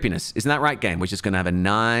no creepiness. Isn't that right, game? We're just going to have a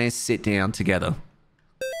nice sit down together.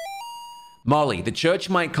 Molly, the church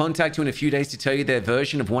might contact you in a few days to tell you their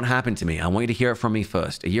version of what happened to me. I want you to hear it from me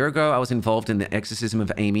first. A year ago, I was involved in the exorcism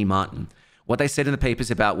of Amy Martin. What they said in the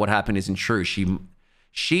papers about what happened isn't true.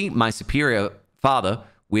 She, my superior father,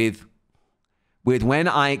 with when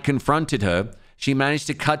I confronted her, she managed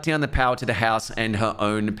to cut down the power to the house and her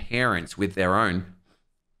own parents with their own.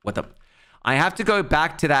 What the? I have to go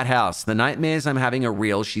back to that house. The nightmares I'm having are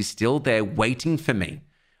real. She's still there waiting for me.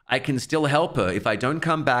 I can still help her. If I don't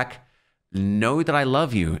come back, know that I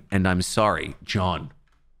love you and I'm sorry, John.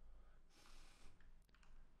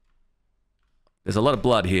 There's a lot of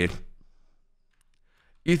blood here.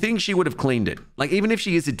 You think she would have cleaned it? Like, even if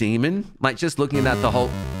she is a demon, like just looking at the whole...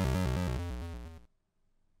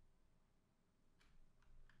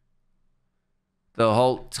 The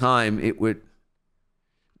whole time it would...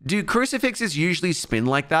 Do crucifixes usually spin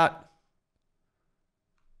like that?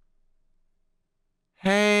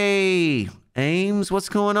 Hey, Ames, what's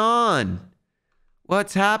going on?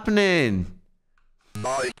 What's happening?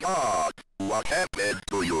 My God, what happened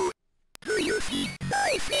to you? Do you think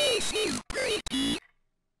my face is pretty?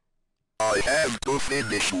 I have to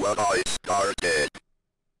finish what I started.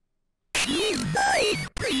 She's my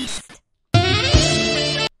priest.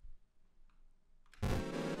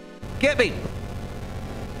 Get me!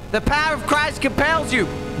 The power of Christ compels you!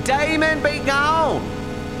 Damon, be gone!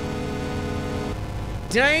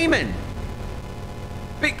 Damon!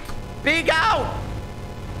 Be gone!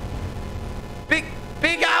 Be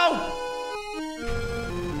gone!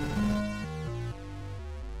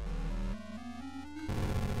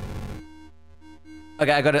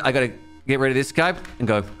 Okay, I gotta get rid of this guy and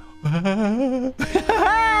go.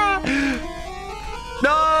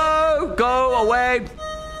 No! Go away!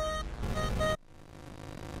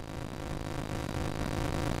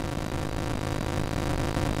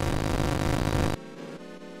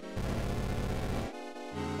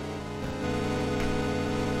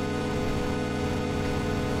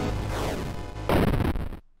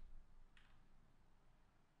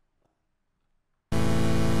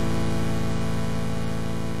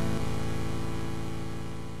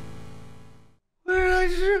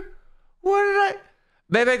 What did I...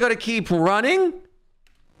 Maybe I gotta keep running?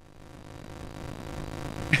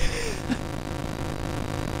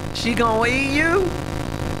 She gonna eat you?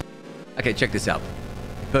 Okay, check this out.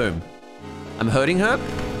 Boom. I'm hurting her.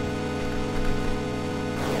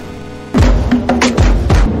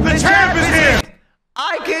 The champ is here!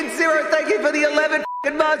 I Kid Zero, thank you for the 11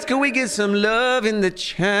 months. Can we get some love in the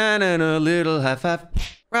chat and a little high five?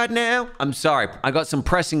 right now. I'm sorry. I got some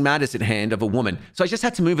pressing matters at hand of a woman, so I just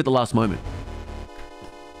had to move at the last moment.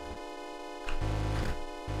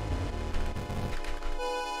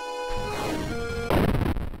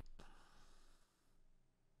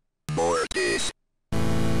 Mortis.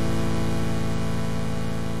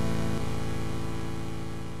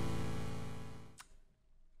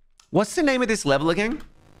 What's the name of this level again?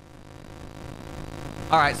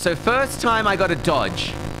 All right, so first time I got to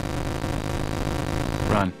dodge.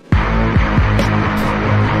 Run.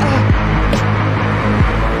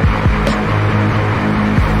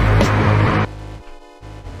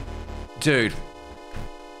 Dude.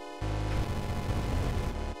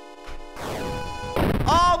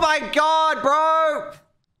 Oh my God, bro!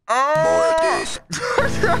 Oh!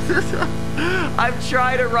 I'm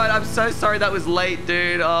trying to run. I'm so sorry that was late,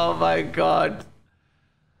 dude. Oh my God.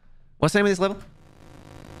 What's the name of this level?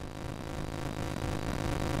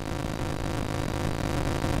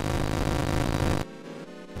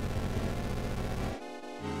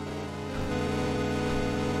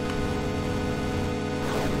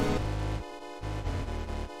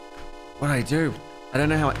 What do I do? I don't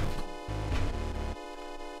know how I...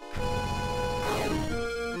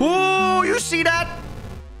 Oh, you see that?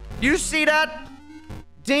 You see that?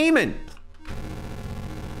 Demon.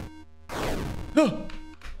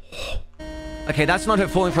 Okay, that's not her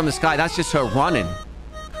falling from the sky. That's just her running.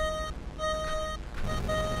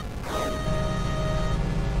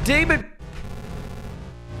 Demon.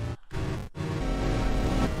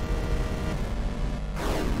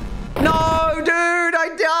 No, dude.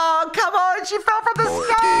 Oh, come on. She fell from the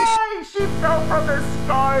sky. She fell from the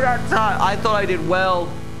sky that time. I thought I did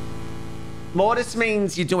well. Mortis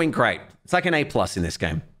means you're doing great. It's like an A+ in this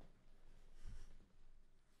game.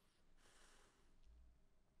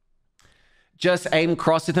 Just aim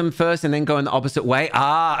cross at them first and then go in the opposite way.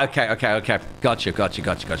 Ah, okay. Gotcha.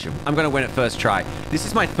 I'm going to win it first try. This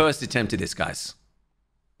is my first attempt at this, guys.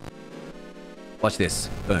 Watch this.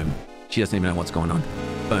 Boom. She doesn't even know what's going on.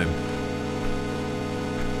 Boom.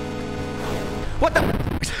 What the?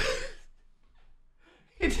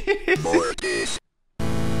 Mortis.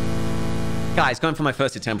 Guys, going for my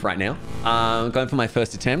first attempt right now. Going for my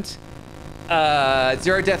first attempt.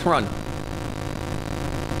 0 death run.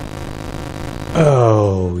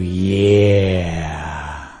 Oh,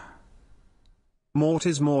 yeah.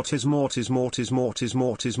 Mortis, Mortis, Mortis, Mortis, Mortis,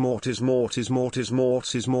 Mortis, Mortis, Mortis, Mortis, Mortis,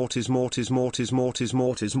 Mortis, Mortis, Mortis, Mortis,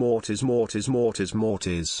 Mortis, Mortis, Mortis, Mortis,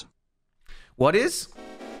 Mortis. What is?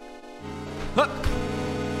 Huh.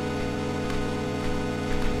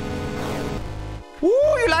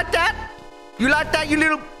 Ooh, you like that? You like that, you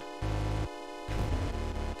little...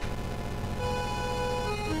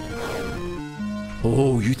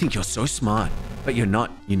 Oh, you think you're so smart, but you're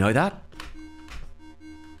not. You know that?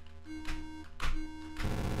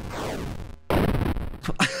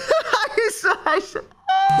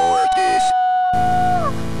 Mortis.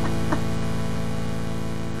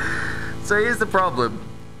 So here's the problem.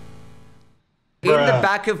 In the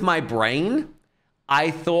back of my brain,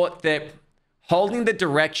 I thought that holding the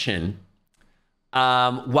direction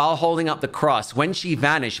while holding up the cross, when she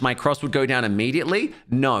vanished, my cross would go down immediately.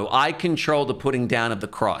 No, I control the putting down of the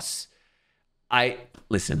cross.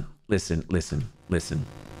 Listen.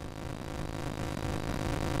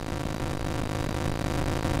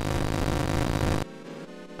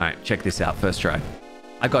 All right, check this out. First try.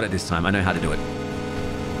 I got it this time. I know how to do it.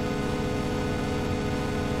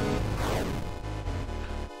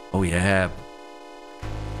 Oh, yeah.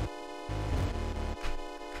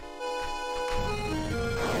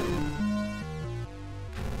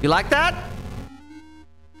 You like that?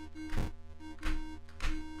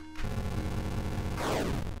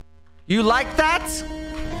 You like that?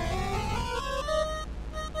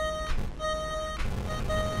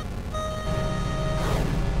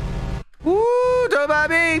 Ooh, don't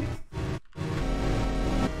mind me.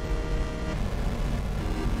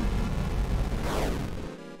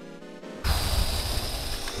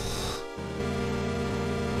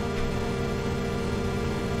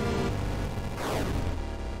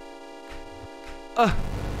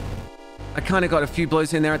 I kind of got a few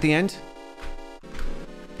blows in there at the end.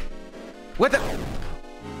 What the?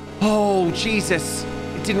 Oh, Jesus.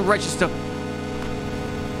 It didn't register.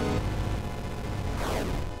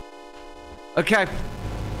 Okay.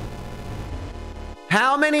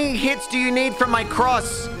 How many hits do you need from my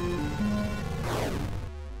cross?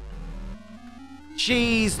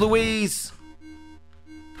 Jeez, Louise.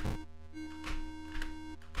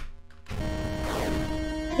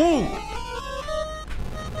 Ooh.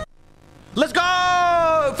 Let's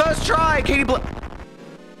go! First try, Katie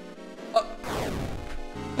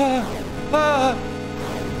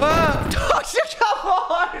Come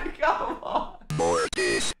on, come on.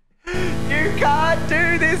 Mortis. You can't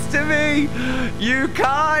do this to me. You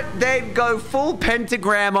can't then go full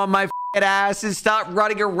pentagram on my ass and start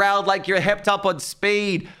running around like you're hepped up on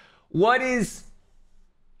speed. What is...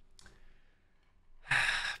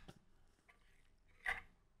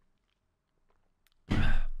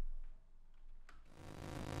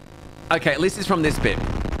 Okay, at least it's from this bit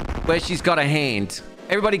where she's got a hand.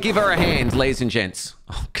 Everybody give her a hand, ladies and gents.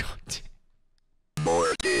 Oh, God.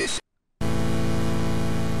 Mortis.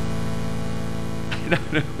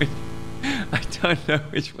 I don't know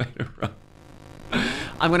which way to run.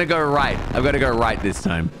 I'm going to go right. I'm going to go right this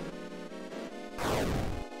time.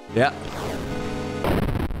 Yeah.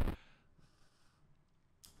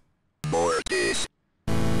 Mortis.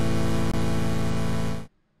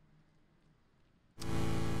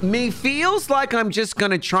 Me feels like I'm just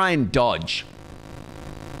gonna try and dodge.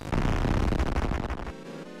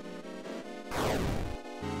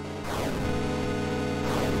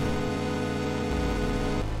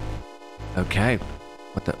 Okay.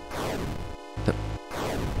 What the...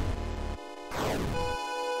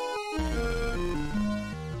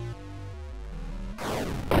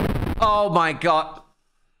 Oh my God.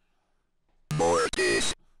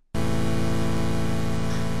 Mortis.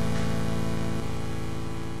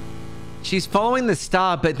 She's following the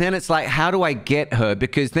star, but then it's like, how do I get her?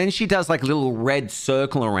 Because then she does like a little red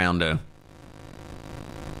circle around her.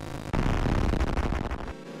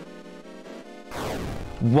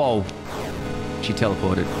 Whoa. She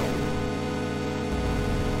teleported.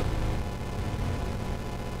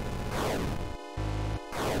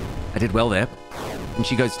 I did well there. And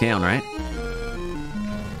she goes down, right?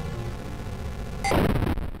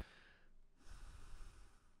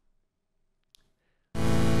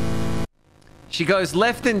 She goes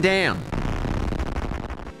left and down.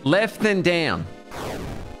 Left and down.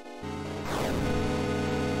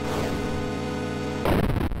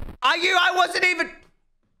 Are you? I wasn't even...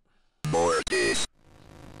 Mortis.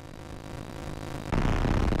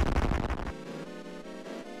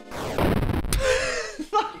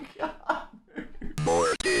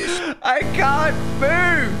 Mortis. I can't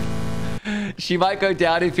move. She might go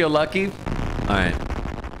down if you're lucky. All right.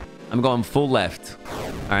 I'm going full left.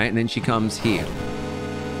 All right, and then she comes here.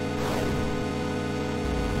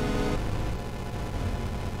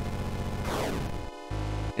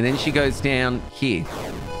 And then she goes down here.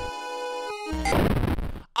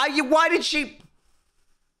 Are you... Why did she...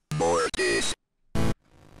 Mortis.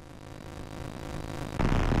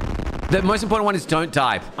 The most important one is don't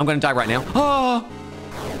die. I'm going to die right now. Oh!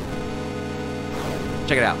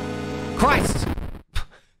 Check it out. Christ!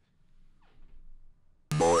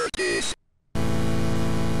 Mortis.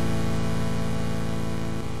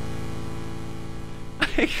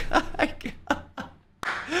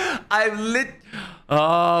 I'm lit.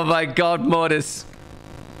 Oh my God, Mortis.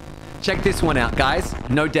 Check this one out, guys.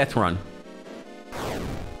 No death run.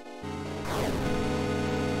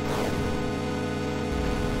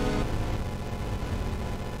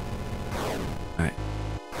 All right.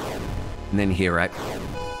 And then here, right?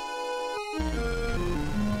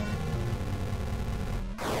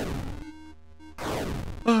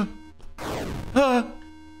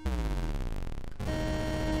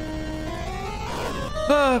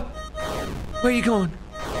 Where are you going?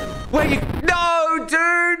 Where are you? No,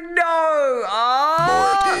 dude, no!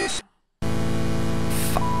 Mortis.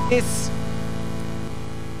 F this.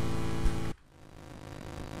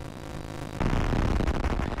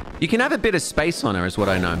 You can have a bit of space on her, is what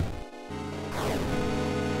I know.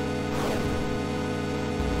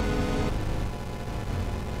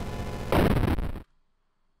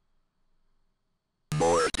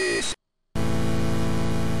 Mortis.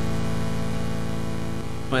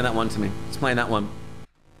 Explain that one to me. Explain that one.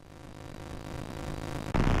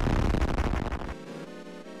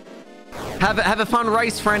 Have a fun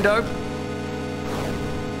race, friendo.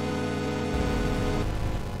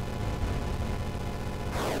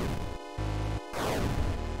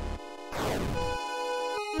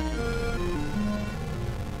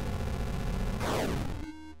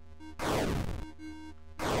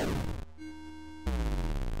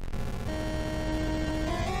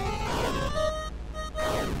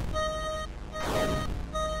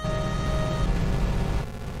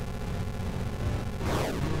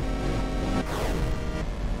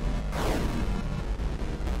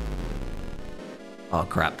 Oh,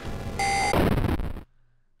 crap.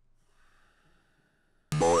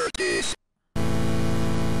 Mortis.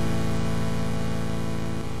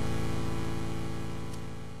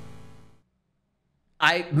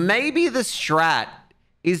 Maybe the strat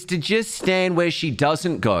is to just stand where she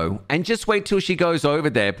doesn't go and just wait till she goes over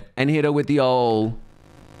there and hit her with the old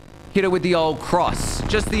cross.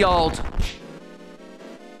 Just the old.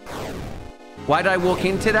 Why did I walk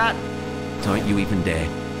into that? Don't you even dare.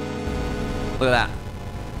 Look at that.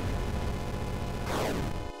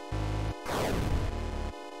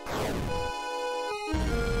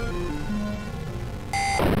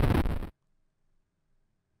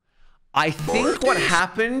 I think what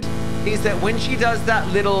happened is that when she does that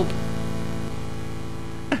little...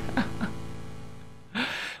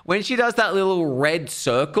 when she does that little red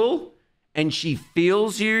circle and she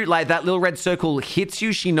feels you, like that little red circle hits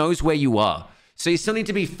you, she knows where you are. So you still need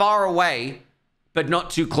to be far away, but not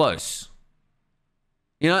too close.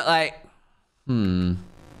 You know, like...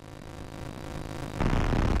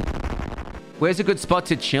 Where's a good spot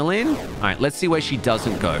to chill in? All right, let's see where she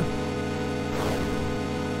doesn't go.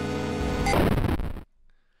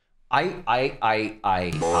 I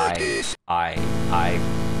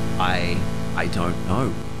don't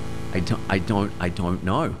know. I don't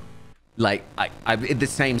know. Like, I'm in the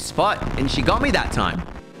same spot, and she got me that time.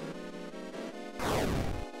 All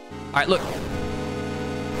right, look.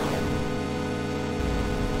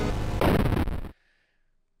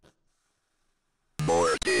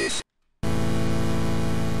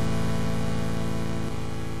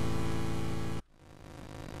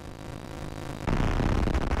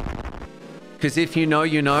 Because if you know,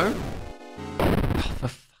 you know. Oh, for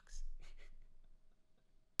fuck's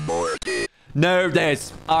sake. No,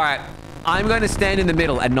 there's. All right. I'm going to stand in the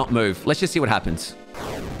middle and not move. Let's just see what happens.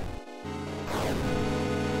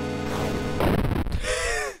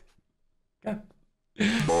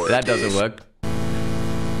 That doesn't work.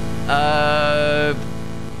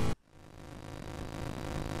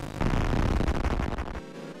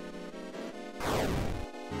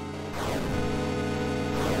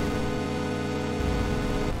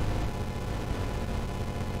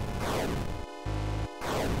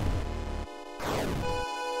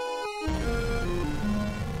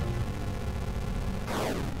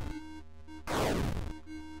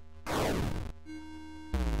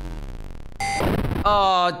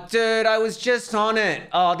 Oh, dude, I was just on it.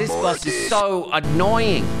 Oh, this bus is so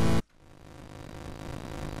annoying.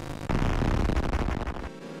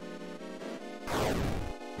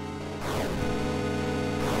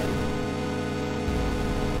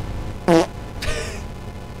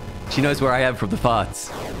 She knows where I am from the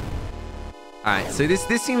farts. All right, so this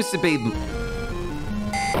seems to be...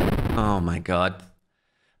 Oh, my God.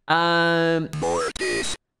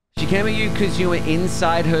 She came at you because you were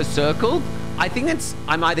inside her circle? I think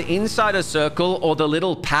I'm either inside a circle or the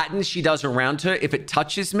little pattern she does around her. If it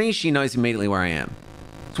touches me, she knows immediately where I am.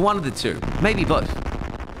 It's one of the two. Maybe both.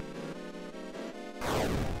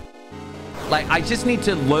 Like, I just need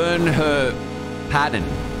to learn her pattern.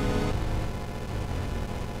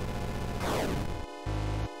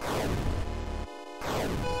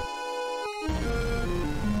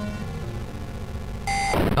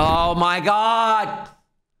 Oh my God!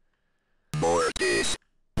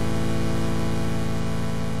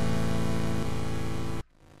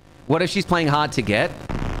 What if she's playing hard to get?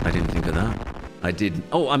 I didn't think of that. I did.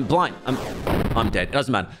 Oh, I'm blind. I'm dead. It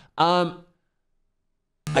doesn't matter. I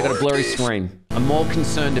got a blurry screen. I'm more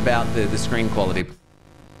concerned about the screen quality.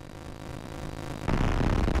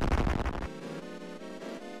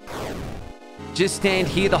 Just stand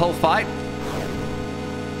here the whole fight.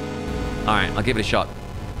 All right, I'll give it a shot.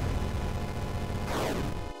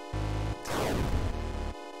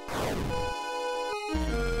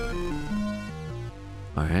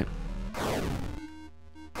 All right.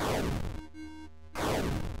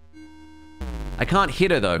 I can't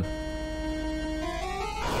hit her though.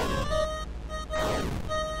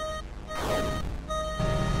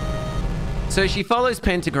 So she follows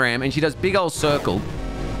pentagram and she does big old circle.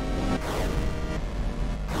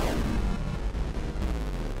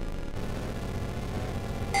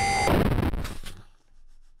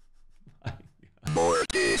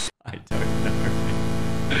 I don't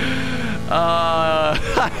know.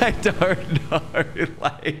 I don't know.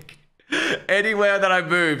 Like, anywhere that I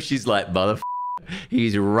move, she's like, motherfucker,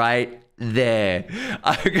 he's right there.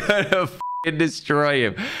 I'm gonna f***ing destroy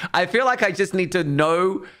him. I feel like I just need to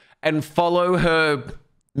know and follow her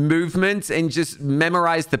movements and just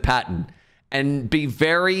memorize the pattern and be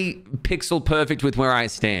very pixel perfect with where I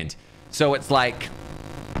stand. So it's like,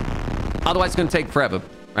 otherwise it's gonna take forever,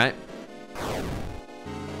 right?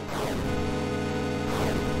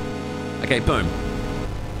 Okay, boom.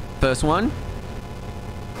 First one.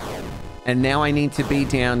 And now I need to be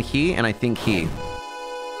down here, and I think here.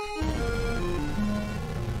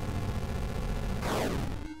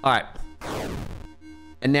 All right.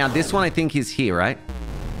 And now this one I think is here, right?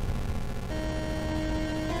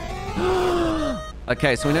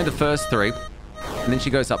 Okay, so we know the first three. And then she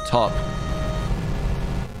goes up top.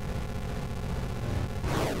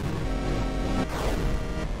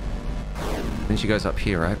 Then she goes up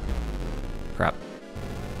here, right? Crap.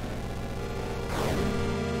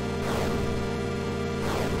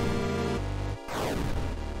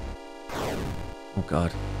 Oh,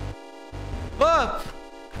 God. Whoa!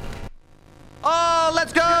 Oh,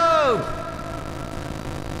 let's go!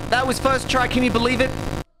 That was first try. Can you believe it?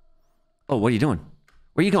 Oh, what are you doing?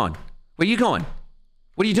 Where are you going? Where are you going?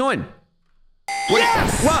 What are you doing?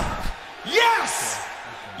 Yes! What? Yes!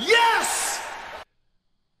 Yes!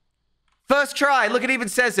 First try. Look, it even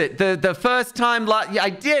says it. The first time, I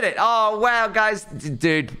did it. Oh, wow, guys.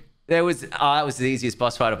 Dude, that was the easiest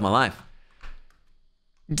boss fight of my life.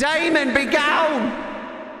 Damon, be gone!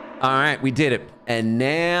 All right, we did it. And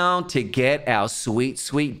now to get our sweet,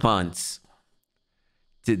 sweet bunts.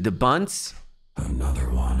 The bunts? Another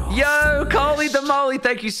one. Yo, Coley the Moly,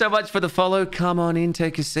 thank you so much for the follow. Come on in,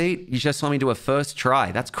 take a seat. You just saw me do a first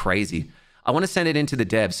try. That's crazy. I want to send it into the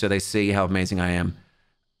devs so they see how amazing I am.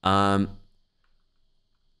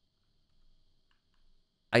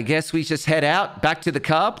 I guess we just head out, back to the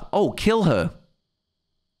cub. Oh, kill her.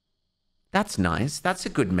 That's nice. That's a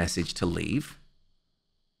good message to leave.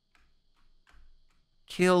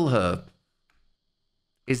 Kill her.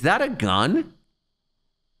 Is that a gun?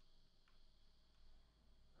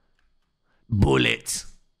 Bullet.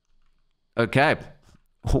 Okay.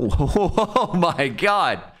 Oh my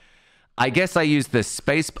God. I guess I used the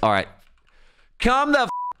space. All right. Come the f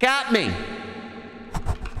at me.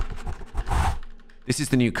 This is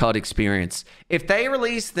the new COD experience. If they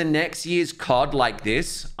release the next year's COD like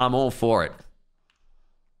this, I'm all for it.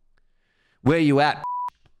 Where you at?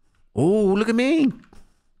 Oh, look at me.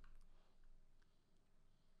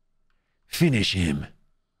 Finish him.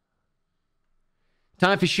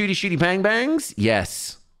 Time for shooty shooty bang bangs?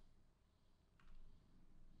 Yes.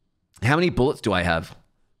 How many bullets do I have?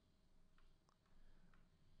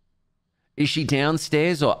 Is she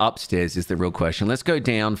downstairs or upstairs is the real question. Let's go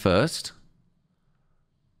down first.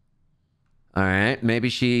 All right, maybe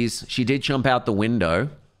she did jump out the window.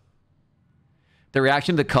 The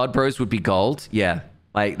reaction to the COD bros would be gold. Yeah,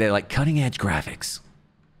 like they're like cutting edge graphics.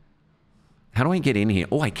 How do I get in here?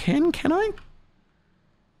 Oh, I can I?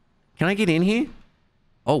 Can I get in here?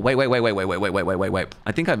 Oh, wait.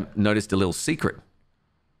 I think I've noticed a little secret.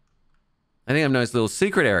 I think I've noticed a little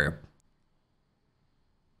secret area.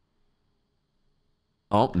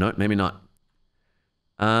 Oh, no, maybe not.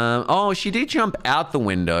 Oh, she did jump out the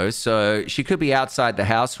window, so she could be outside the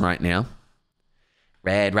house right now.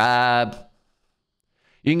 Red Rob.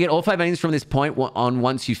 You can get all 5 aims from this point on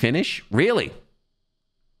once you finish? Really?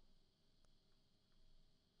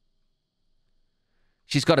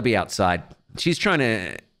 She's got to be outside. She's trying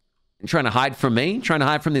to hide from me, trying to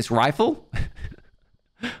hide from this rifle.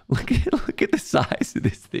 Look at the size of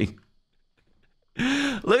this thing.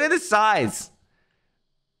 Look at the size.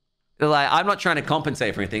 Like, I'm not trying to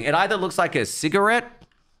compensate for anything. It either looks like a cigarette.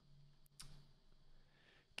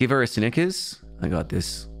 Give her a Snickers. I got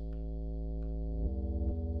this.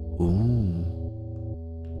 Ooh.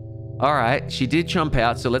 All right, she did jump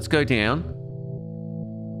out, so let's go down.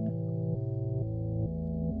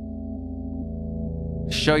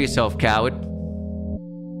 Show yourself, coward.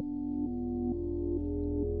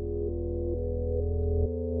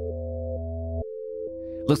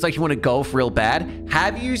 Looks like you want to golf real bad.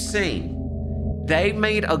 Have you seen? They've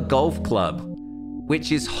made a golf club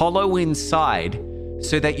which is hollow inside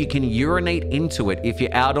so that you can urinate into it if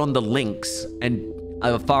you're out on the links and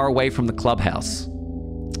are far away from the clubhouse.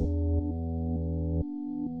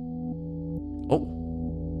 Oh.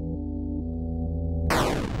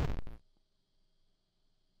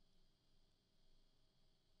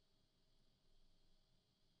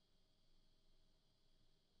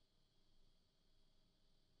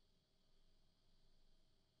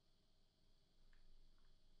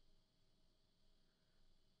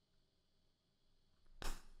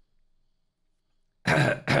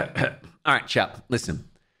 All right, chap, listen.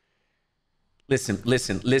 Listen.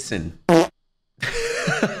 Listen.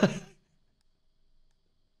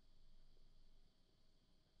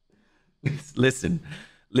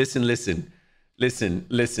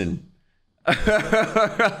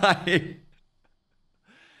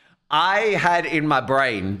 I had in my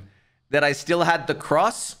brain that I still had the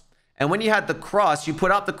cross. And when you had the cross, you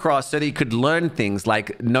put up the cross so that you could learn things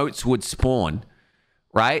like notes would spawn,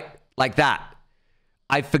 right? Like that.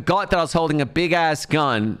 I forgot that I was holding a big ass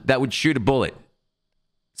gun that would shoot a bullet.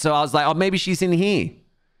 So I was like, oh, maybe she's in here.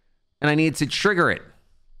 And I needed to trigger it.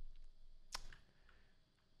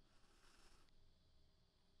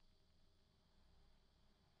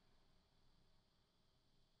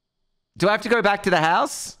 Do I have to go back to the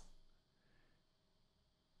house?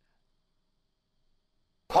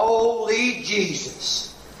 Holy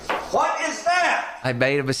Jesus. What is that? I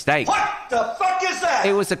made a mistake. What the fuck is that?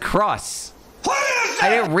 It was a cross. What is that? I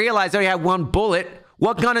didn't realize I only had one bullet.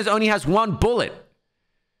 What gun only has one bullet?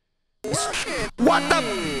 What the?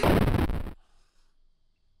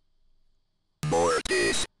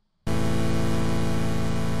 Mortis. All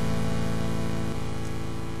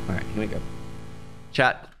right, here we go.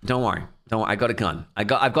 Chat, don't worry. Don't worry. I got a gun. I've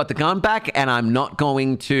got the gun back, and I'm not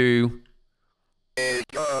going to. A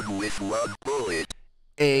gun with one bullet.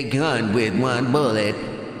 A gun with one bullet.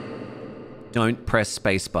 Don't press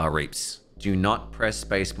spacebar, Reapz. Do not press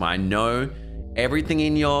spacebar. I know everything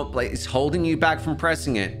in your place is holding you back from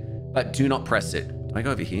pressing it, but do not press it. Do I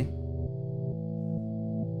go over here?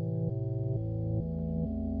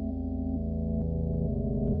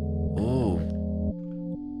 Oh.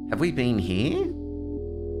 Have we been here?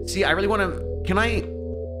 See, I really want to... Can I...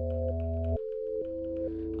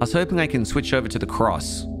 I was hoping I can switch over to the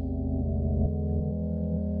cross.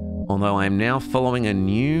 Although I'm now following a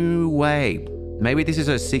new way. Maybe this is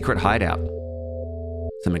a secret hideout.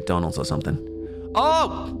 It's a McDonald's or something.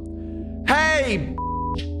 Oh! Hey!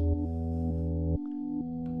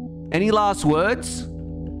 Any last words?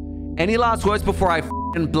 Any last words before I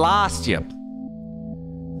f***ing blast you?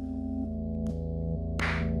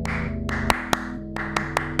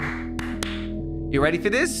 You ready for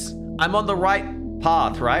this? I'm on the right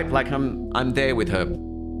path, right? Like I'm there with her.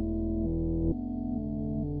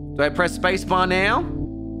 Do I press spacebar now?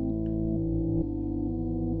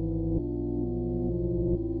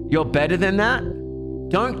 You're better than that?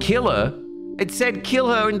 Don't kill her. It said kill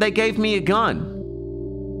her and they gave me a gun.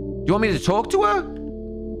 Do you want me to talk to her?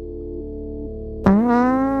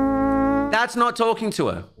 That's not talking to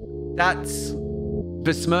her. That's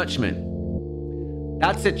besmirchment.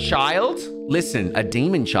 That's a child? Listen, a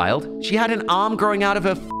demon child. She had an arm growing out of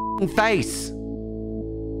her face.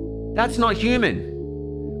 That's not human.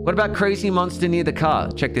 What about crazy monster near the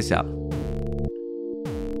car? Check this out.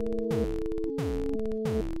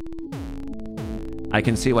 I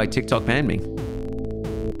can see why TikTok banned me.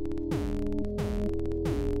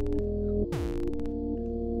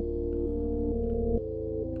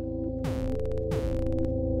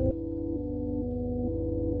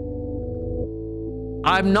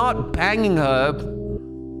 I'm not banging her.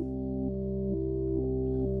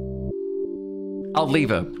 I'll leave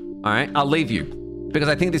her. All right, I'll leave you. Because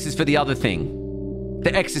I think this is for the other thing.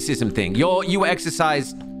 The exorcism thing. You were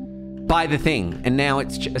exorcised by the thing, and now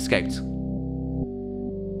it's escaped.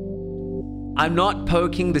 I'm not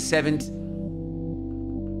poking the seventh...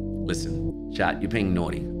 Listen, chat, you're being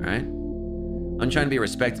naughty, all right? I'm trying to be a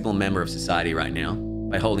respectable member of society right now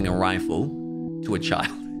by holding a rifle to a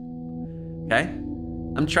child. Okay?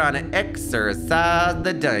 I'm trying to exorcise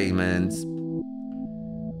the demons.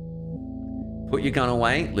 Put your gun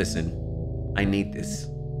away. Listen, I need this.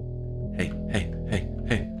 Hey.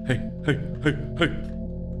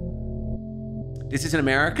 This isn't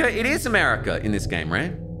America? It is America in this game,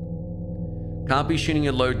 right? Can't be shooting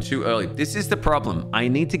your load too early. This is the problem. I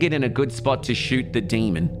need to get in a good spot to shoot the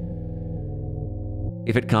demon.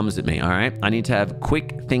 If it comes at me, all right? I need to have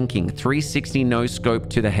quick thinking. 360 no scope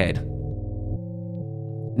to the head.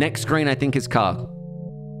 Next screen, I think, is car.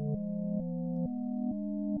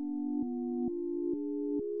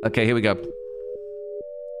 Okay, here we go.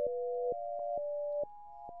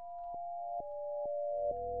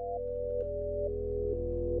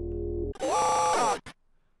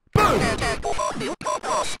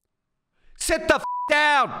 Sit the f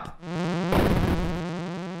down!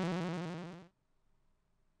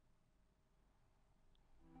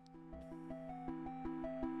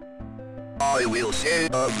 I will say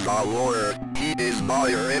of the Lord, he is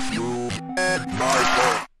my refuge and my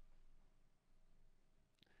God.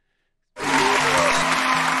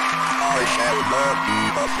 I shall not be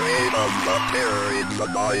afraid of the terror in the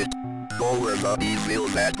night, nor the evil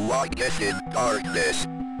that walketh in darkness.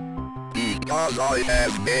 Because I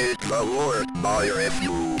have made the Lord my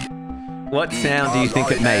refuge. What sound do you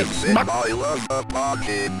think it made? Set my love upon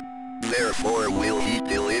him, therefore will he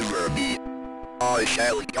deliver me. I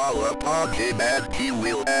shall call upon him and he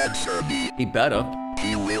will answer me. He better.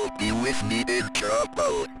 He will be with me in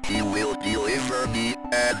trouble. He will deliver me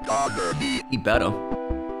and honor me. He better.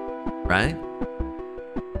 Right?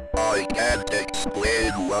 I can't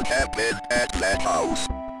explain what happened at that house.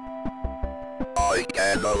 I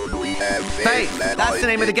can only have faith that that's the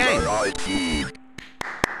name of the game. Right thing.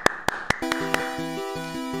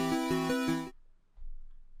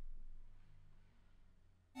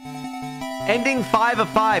 Ending 5 of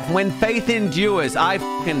 5. When faith endures. I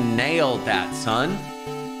fucking nailed that, son.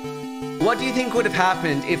 What do you think would have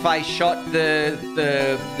happened if I shot the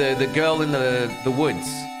girl in the woods?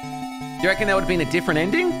 Do you reckon that would have been a different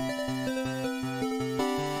ending?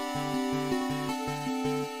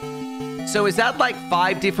 So is that like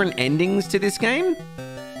 5 different endings to this game?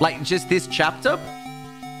 Like just this chapter?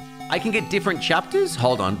 I can get different chapters?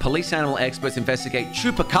 Hold on. Police animal experts investigate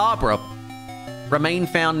chupacabra remain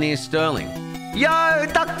found near Sterling. Yo,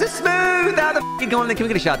 Dr. Smooth! How the f*** you going there? Can we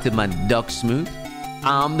get a shout to my Doc Smooth?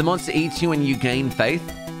 The monster eats you and you gain faith.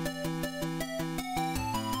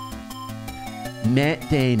 Matt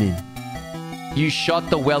Damon. You shot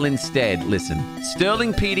the well instead. Listen.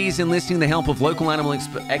 Sterling PD is enlisting the help of local animal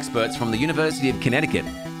experts from the University of Connecticut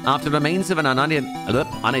after the remains of an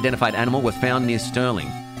unidentified animal were found near Sterling.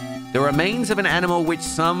 The remains of an animal which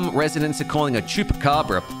some residents are calling a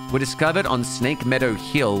chupacabra were discovered on Snake Meadow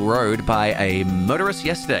Hill Road by a motorist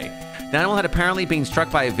yesterday. The animal had apparently been struck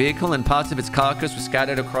by a vehicle and parts of its carcass were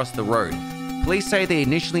scattered across the road. Police say they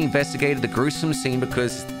initially investigated the gruesome scene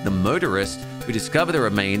because the motorist who discovered the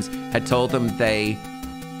remains had told them they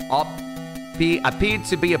appeared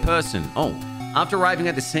to be a person. Oh, after arriving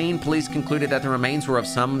at the scene, police concluded that the remains were of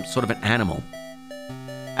some sort of an animal.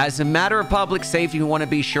 As a matter of public safety, we want to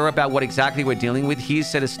be sure about what exactly we're dealing with here,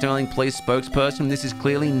 said a Sterling police spokesperson. This is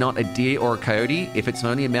clearly not a deer or a coyote. If it's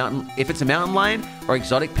a mountain lion or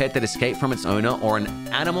exotic pet that escaped from its owner or an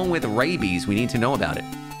animal with rabies, we need to know about it.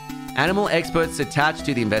 Animal experts attached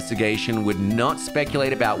to the investigation would not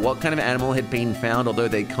speculate about what kind of animal had been found, although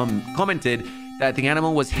they commented that the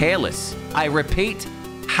animal was hairless. I repeat,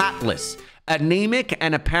 hatless, anemic,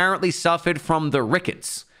 and apparently suffered from the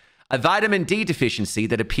rickets, a vitamin D deficiency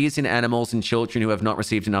that appears in animals and children who have not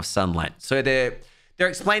received enough sunlight. So they're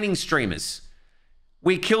explaining streamers.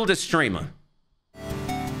 We killed a streamer.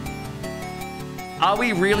 Are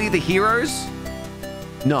we really the heroes?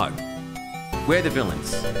 No. We're the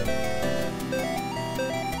villains.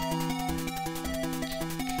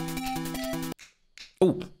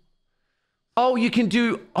 Oh. Oh, you can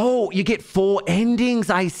do... Oh, you get 4 endings.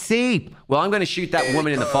 I see. Well, I'm going to shoot that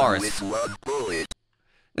woman in the forest.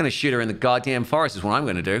 I'm going to shoot her in the goddamn forest is what I'm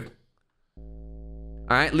going to do.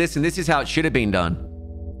 All right, listen, this is how it should have been done.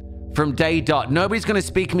 From day dot. Nobody's going to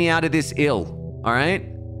speak me out of this ill. All right?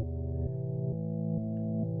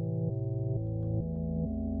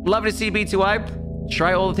 Love to see B2I.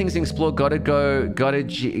 Try all the things and explore. Gotta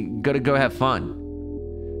go have fun.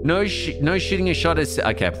 No shooting a shot is...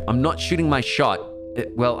 Okay, I'm not shooting my shot.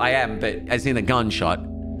 Well, I am, but as in a gunshot.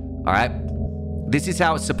 All right? This is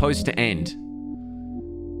how it's supposed to end.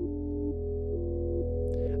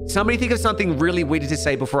 Somebody think of something really weird to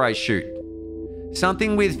say before I shoot.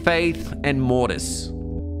 Something with faith and mortis.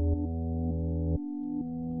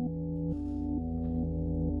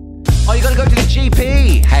 Oh, you gotta go to the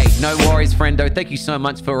GP. Hey, no worries, friendo. Thank you so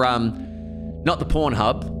much for, not the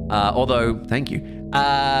Pornhub, although, thank you,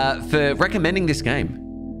 for recommending this game.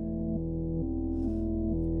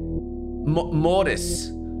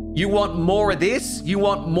 Mortis. You want more of this? You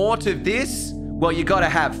want more to this? Well, you gotta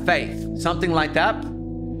have faith. Something like that.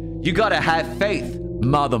 You gotta have faith,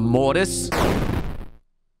 Mother Mortis. All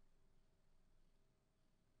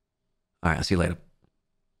right, I'll see you later.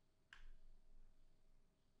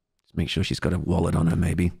 Just make sure she's got a wallet on her,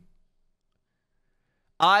 maybe.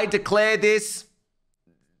 I declare this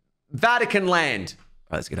Vatican land.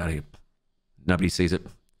 All right, let's get out of here. Nobody sees it.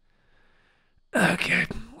 Okay,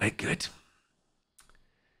 we're good.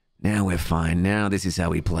 Now we're fine. Now this is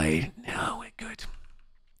how we play. Now we're good.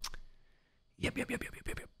 Yep.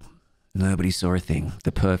 Nobody saw a thing.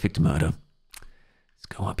 The perfect murder. Let's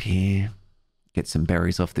go up here. Get some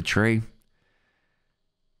berries off the tree.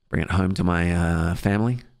 Bring it home to my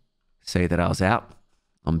family. Say that I was out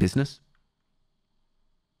on business.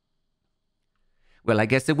 Well, I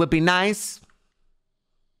guess it would be nice.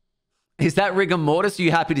 Is that rigor mortis? Are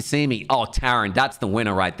you happy to see me? Oh, Taryn, that's the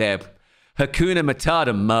winner right there. Hakuna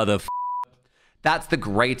Matata, motherfucker. That's the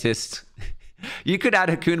greatest. You could add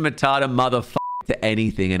Hakuna Matata, motherfucker, to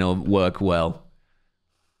anything and it'll work well.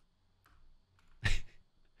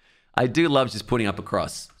 I do love just putting up a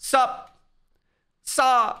cross. Sup.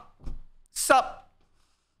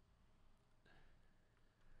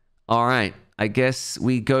 All right. I guess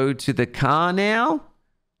we go to the car now.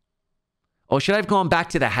 Or should I have gone back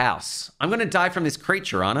to the house? I'm going to die from this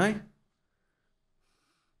creature, aren't I?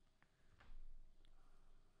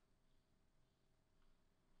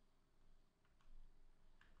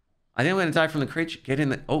 I think I'm going to die from the creature. Get in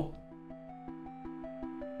the... Oh.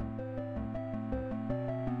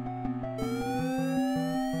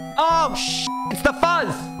 Oh, it's the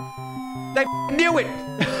fuzz. They knew it.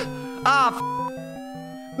 Ah,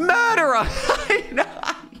 murderer. I know.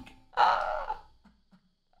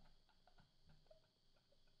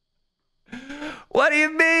 What do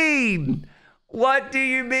you mean? What do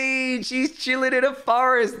you mean? She's chilling in a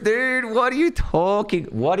forest, dude. What are you talking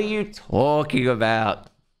about?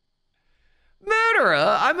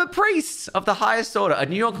 Murderer? I'm a priest of the highest order. A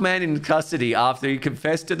New York man in custody after he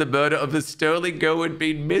confessed to the murder of the Sterling girl who had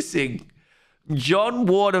been missing. John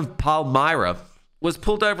Ward of Palmyra was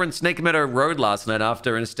pulled over in Snake Meadow Road last night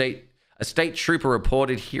after a state trooper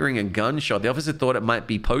reported hearing a gunshot. The officer thought it might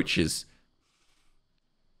be poachers.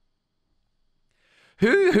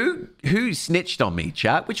 Who snitched on me,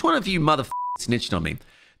 chat? Which one of you motherfuckers snitched on me?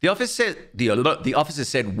 The officer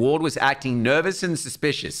said Ward was acting nervous and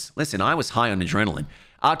suspicious. Listen, I was high on adrenaline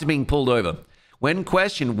after being pulled over. When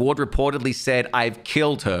questioned, Ward reportedly said, "I've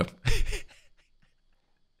killed her."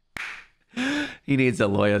 He needs a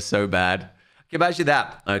lawyer so bad. Can you imagine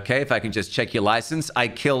that? Okay, if I can just check your license. I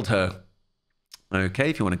killed her. Okay,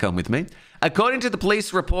 if you want to come with me. According to the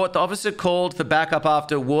police report, the officer called for backup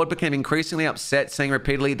after Ward became increasingly upset, saying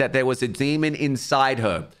repeatedly that there was a demon inside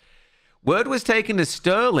her. Word was taken to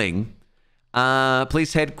Sterling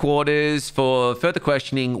police headquarters for further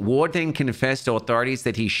questioning. Ward then confessed to authorities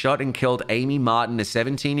that he shot and killed Amy Martin, a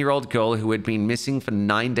 17-year-old girl who had been missing for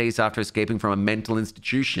 9 days after escaping from a mental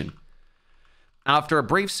institution. After a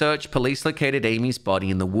brief search, police located Amy's body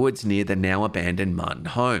in the woods near the now abandoned Martin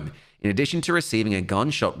home. In addition to receiving a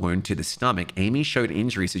gunshot wound to the stomach, Amy showed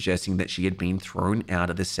injury suggesting that she had been thrown out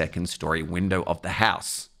of the second-story window of the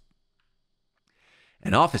house.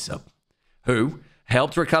 An officer who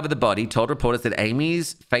helped recover the body told reporters that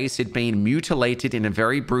Amy's face had been mutilated in a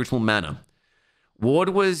very brutal manner. Ward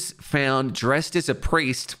was found dressed as a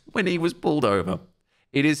priest when he was pulled over.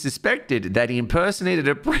 It is suspected that he impersonated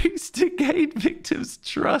a priest to gain victims'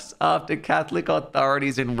 trust after Catholic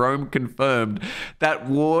authorities in Rome confirmed that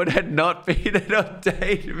Ward had not been an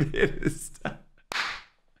ordained minister.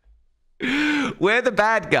 We're the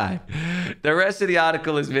bad guy. The rest of the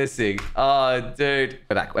article is missing. Oh, dude.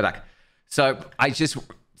 We're back. So I just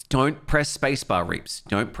don't press spacebar, Reapz.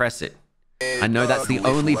 Don't press it. I know that's the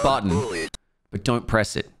only button, but don't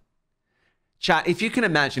press it. Chat, if you can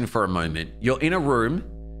imagine for a moment, you're in a room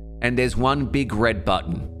and there's one big red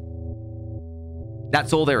button.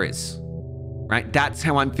 That's all there is, right? That's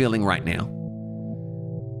how I'm feeling right now.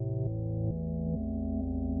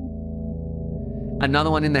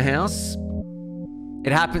 Another one in the house.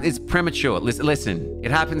 It happens, it's premature. Listen,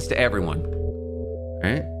 it happens to everyone,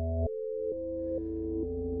 right?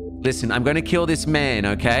 Listen, I'm gonna kill this man,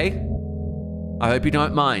 okay? I hope you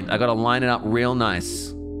don't mind. I gotta line it up real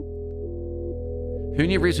nice. Who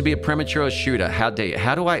knew Reapz would be a premature shooter? How dare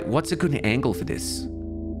you? What's a good angle for this?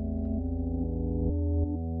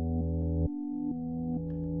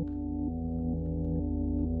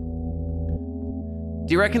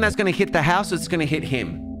 Do you reckon that's going to hit the house or it's going to hit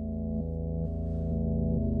him?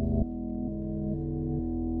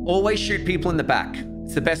 Always shoot people in the back.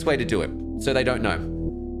 It's the best way to do it, so they don't know.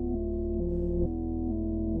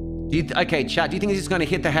 Okay, chat, do you think this is going to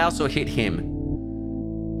hit the house or hit him?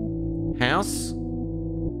 House?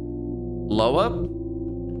 Lower?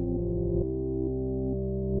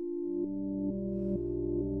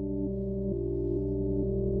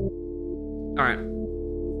 All right.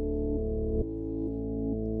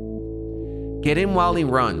 Get him while he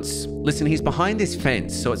runs. Listen, he's behind this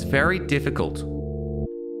fence, so it's very difficult.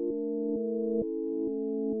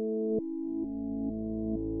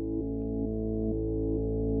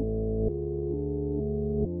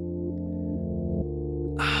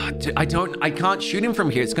 I can't shoot him from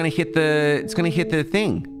here. It's gonna hit the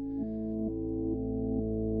thing.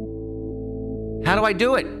 How do I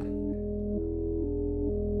do it?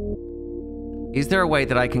 Is there a way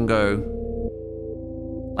that I can go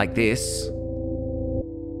like this?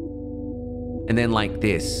 And then like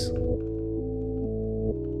this?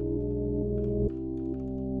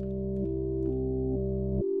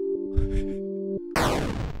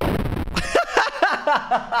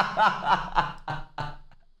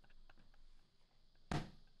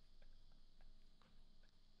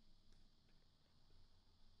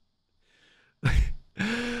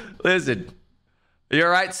 Listen, you all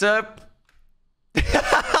right, sir?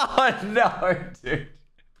 Oh, no, dude.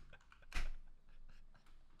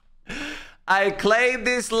 I claim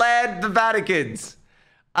this land, the Vatican's.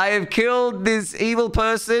 I have killed this evil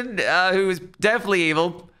person who is definitely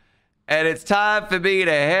evil, and it's time for me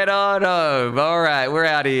to head on home. All right, we're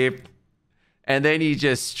out of here. And then he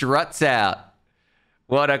just struts out.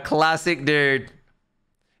 What a classic dude.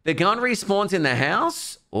 The gun respawns in the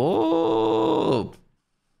house? Oh.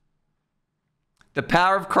 The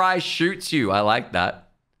power of Christ shoots you. I like that.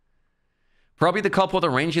 Probably the cop or the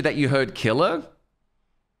ranger that you heard killer. Do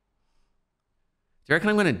you reckon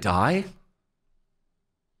I'm going to die?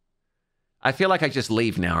 I feel like I just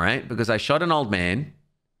leave now, right? Because I shot an old man.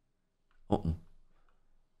 Uh-oh.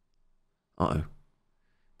 Uh-oh.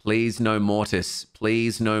 Please no mortis.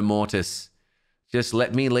 Please no mortis. Just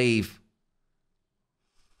let me leave.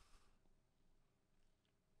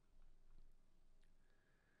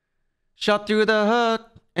 Shot through the heart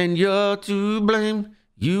and you're to blame.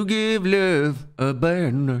 You give love a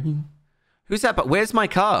bad name. Who's that? But where's my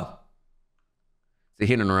car? It's a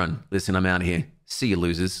hit and run. Listen, I'm out of here. See you,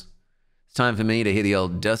 losers. It's time for me to hit the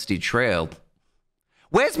old dusty trail.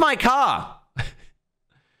 Where's my car?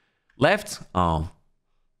 Left? Oh.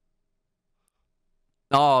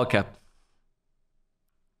 Oh, okay.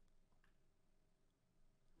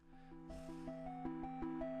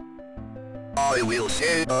 I will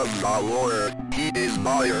say of the Lord, He is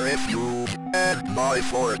my refuge and my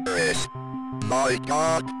fortress. My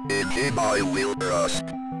God, in Him I will trust.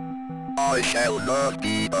 I shall not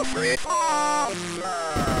be afraid.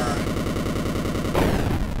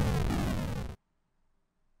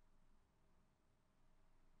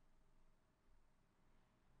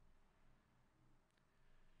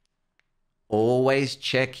 Always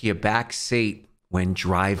check your back seat when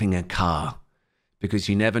driving a car, because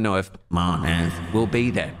you never know if Mom will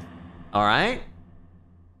be there. All right?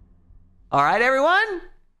 All right, everyone?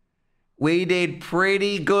 We did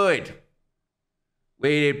pretty good.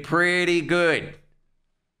 We did pretty good.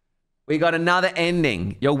 We got another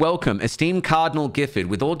ending. You're welcome. Esteemed Cardinal Gifford,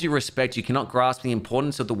 with all due respect, you cannot grasp the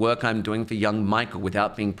importance of the work I'm doing for young Michael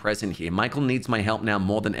without being present here. Michael needs my help now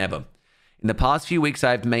more than ever. In the past few weeks,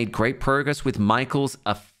 I've made great progress with Michael's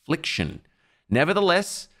affliction.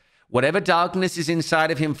 Nevertheless, whatever darkness is inside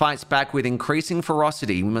of him fights back with increasing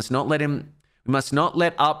ferocity. We must not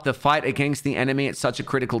let up the fight against the enemy at such a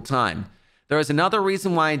critical time. There is another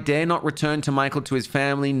reason why I dare not return to Michael to his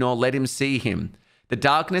family, nor let him see him. The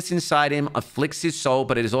darkness inside him afflicts his soul,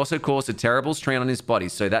 but it has also caused a terrible strain on his body,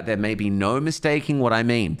 so that there may be no mistaking what I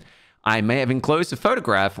mean. I may have enclosed a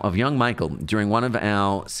photograph of young Michael during one of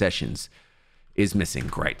our sessions. Is missing.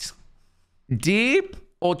 Great. Deep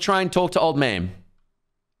or try and talk to old man?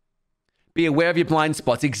 Be aware of your blind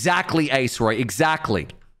spots. Exactly, Ace Roy. Exactly.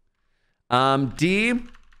 Dear.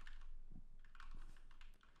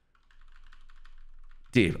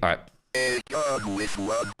 Dear. All right.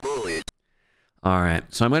 All right.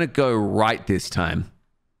 So I'm going to go right this time.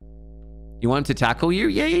 You want him to tackle you?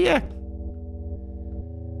 Yeah.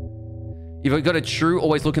 You've got a true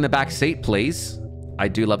always look in the back seat, please. I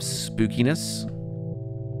do love spookiness.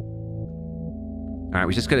 All right,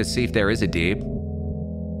 we just got to see if there is a deer.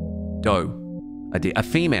 Doe. A deer. A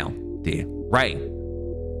female deer. Ray.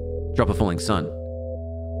 Drop a falling sun.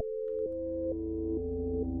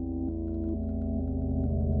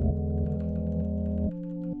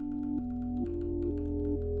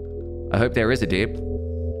 I hope there is a deer.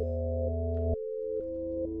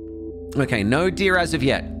 Okay, no deer as of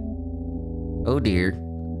yet. Oh dear.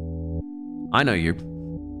 I know you.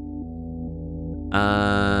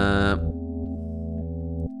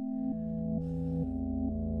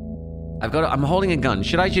 I'm holding a gun.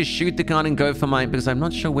 Should I just shoot the gun and go for mine? Because I'm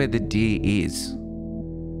not sure where the deer is.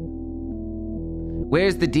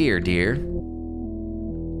 Where's the deer, dear?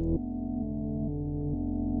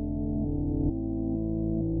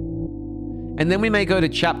 And then we may go to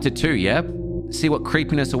chapter 2, yeah? See what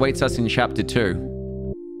creepiness awaits us in chapter 2.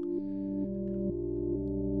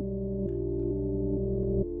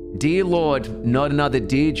 Dear Lord, not another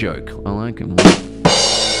deer joke. I like him.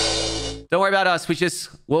 Don't worry about us. We're just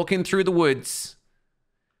walking through the woods,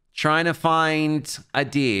 trying to find a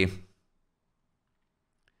deer.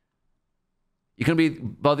 You gonna be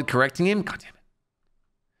bothered correcting him? God damn it.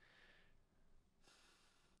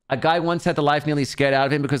 A guy once had the life nearly scared out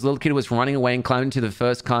of him because the little kid was running away and climbing to the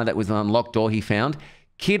first car that was an unlocked door he found.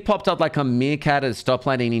 Kid popped up like a meerkat at a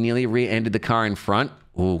stoplight and he nearly rear-ended the car in front.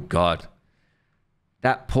 Oh, God.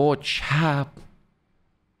 That poor chap.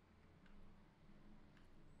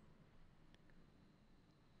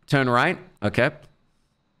 Turn right. Okay.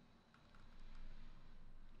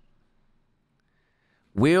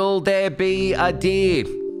 Will there be a deer?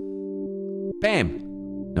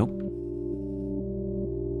 Bam. Nope.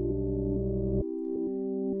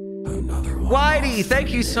 Another one. Whitey,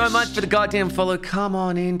 thank you so much for the goddamn follow. Come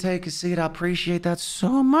on in, take a seat. I appreciate that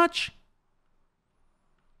so much.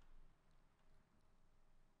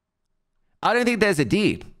 I don't think there's a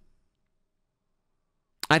deer.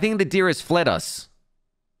 I think the deer has fled us.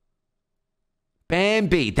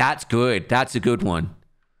 Bambi, that's good. That's a good one.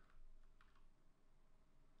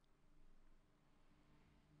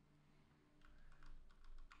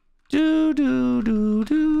 Do, do, do,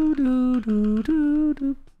 do, do, do, do,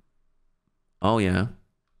 do. Oh, yeah.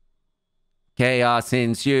 Chaos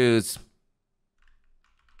ensues.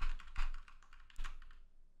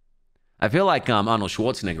 I feel like Arnold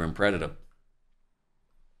Schwarzenegger in Predator.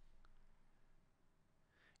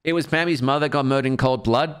 It was Pammy's mother got murdered in cold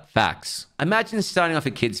blood? Facts. Imagine starting off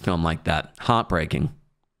a kid's film like that. Heartbreaking.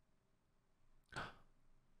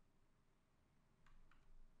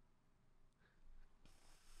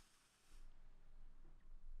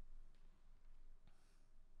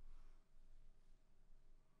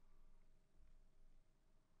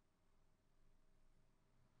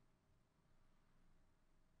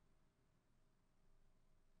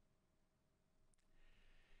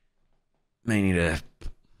 May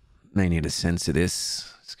need to censor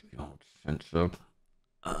this. Let's give you a censor.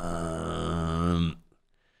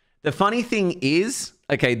 The funny thing is,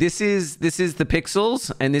 okay, this is the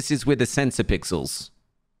pixels, and this is with the sensor pixels.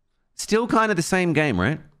 Still kind of the same game,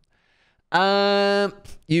 right?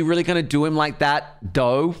 You really gonna do him like that,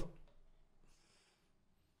 dough?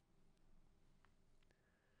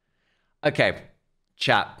 Okay,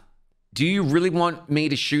 chat. Do you really want me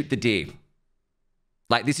to shoot the deer?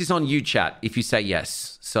 Like, this is on you, chat, if you say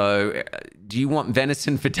yes. So, do you want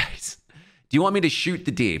venison for days? Do you want me to shoot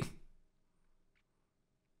the deer?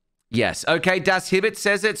 Yes. Okay, Das Hibbert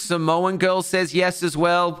says it. Samoan Girl says yes as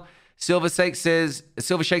well. Silver Shake says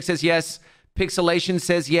yes. Pixelation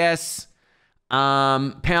says yes.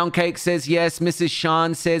 Pound Cake says yes. Mrs.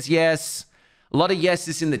 Shan says yes. A lot of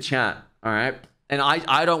yeses in the chat, all right? And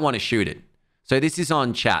I don't want to shoot it. So, this is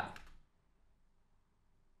on chat.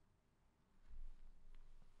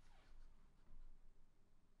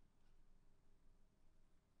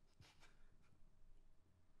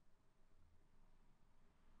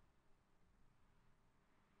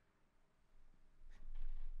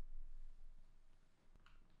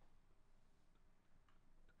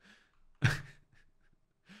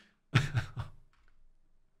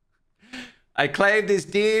 I claim this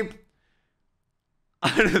deer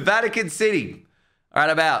out of Vatican City. All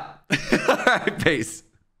right, I'm out. All right, peace.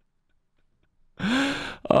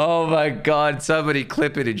 Oh my God. Somebody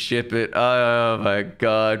clip it and ship it. Oh my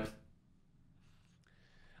God.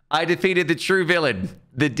 I defeated the true villain,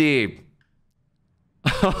 the deer.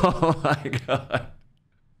 Oh my God.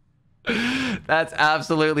 That's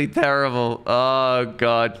absolutely terrible. Oh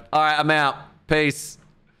God. All right, I'm out. Peace.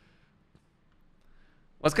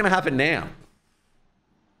 What's going to happen now?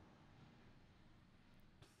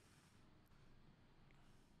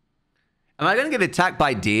 Am I going to get attacked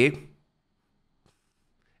by deer?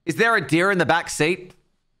 Is there a deer in the back seat?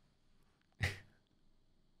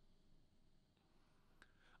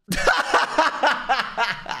 No,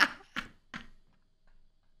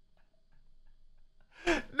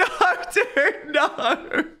 dude,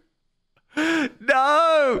 no.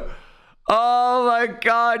 No. Oh my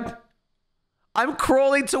God. I'm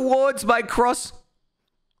crawling towards my cross.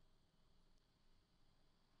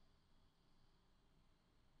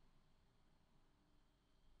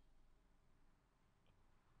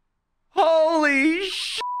 Holy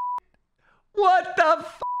shit. What the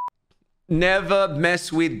f? Never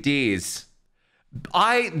mess with deers.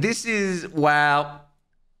 This is, wow.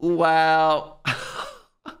 Wow.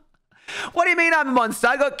 What do you mean I'm a monster?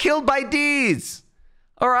 I got killed by deers.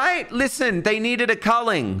 All right, listen, they needed a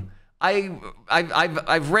culling.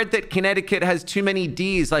 I've read that Connecticut has too many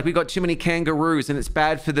deers. Like, we got too many kangaroos, and it's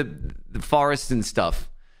bad for the forests and stuff.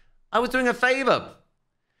 I was doing a favor.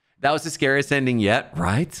 That was the scariest ending yet,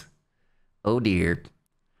 right? Oh, dear.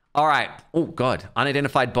 All right. Oh, God.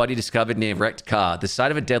 Unidentified body discovered near wrecked car. The site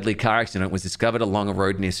of a deadly car accident was discovered along a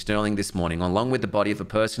road near Sterling this morning, along with the body of a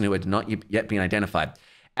person who had not yet been identified.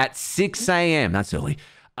 At 6 a.m., that's early,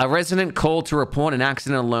 a resident called to report an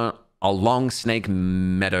accident along Snake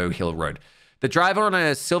Meadow Hill Road. The driver on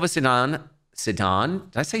a silver sedan, did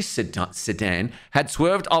I say sedan, had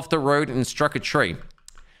swerved off the road and struck a tree.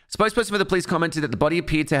 Spokesperson for the police commented that the body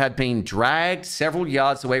appeared to have been dragged several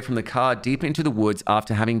yards away from the car deep into the woods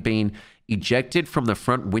after having been ejected from the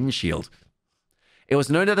front windshield. It was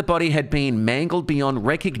known that the body had been mangled beyond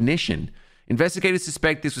recognition. Investigators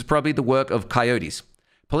suspect this was probably the work of coyotes.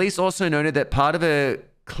 Police also noted that part of a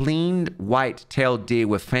cleaned white-tailed deer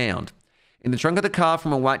were found. In the trunk of the car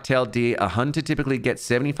from a white-tailed deer, a hunter typically gets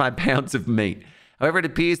 75 pounds of meat. However, it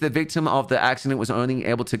appears the victim of the accident was only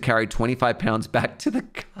able to carry 25 pounds back to the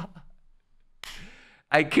car.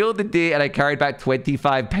 I killed the deer and I carried back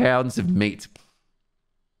 25 pounds of meat.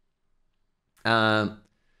 One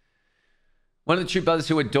of the two brothers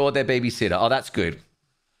who adored their babysitter. Oh, that's good.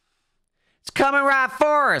 It's coming right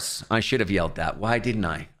for us. I should have yelled that. Why didn't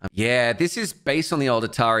I? Yeah, this is based on the old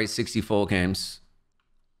Atari 64 games.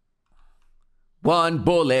 One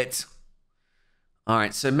bullet. All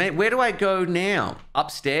right, so where do I go now?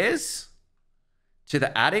 Upstairs? To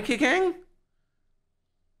the attic again?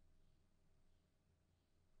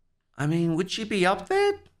 I mean, would she be up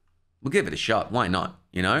there? We'll give it a shot. Why not?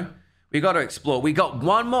 You know? We got to explore. We got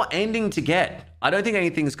one more ending to get. I don't think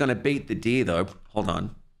anything's going to beat the deer, though. Hold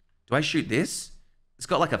on. Do I shoot this? It's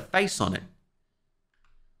got like a face on it.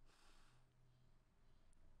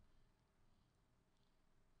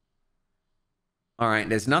 All right,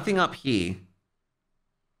 there's nothing up here.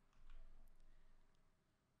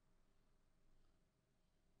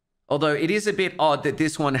 Although it is a bit odd that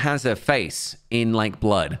this one has a face in like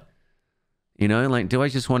blood. You know, like, do I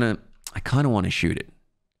just want to... I kind of want to shoot it.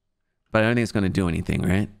 But I don't think it's going to do anything,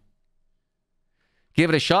 right? Give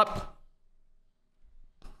it a shot.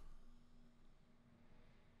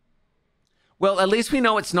 Well, at least we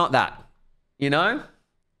know it's not that. You know?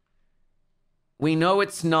 We know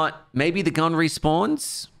it's not... Maybe the gun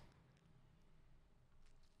respawns.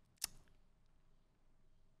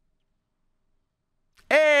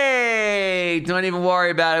 Hey! Don't even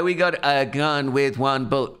worry about it. We got a gun with one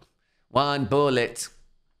bullet. One bullet.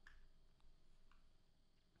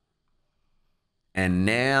 And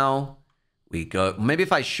now we go... Maybe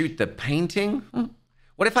if I shoot the painting?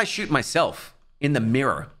 What if I shoot myself in the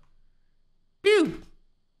mirror? Pew!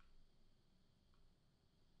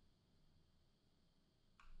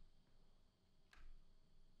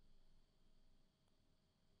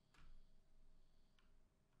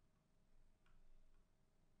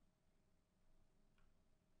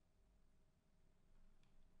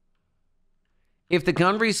 If the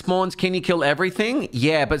gun respawns, can you kill everything?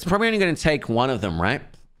 Yeah, but it's probably only going to take one of them, right?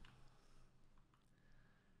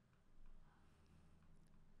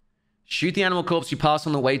 Shoot the animal corpse you pass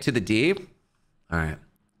on the way to the deer. All right.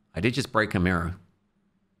 I did just break a mirror.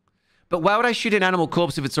 But why would I shoot an animal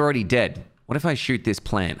corpse if it's already dead? What if I shoot this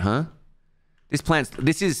plant, huh?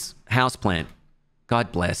 This is house plant.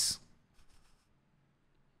 God bless.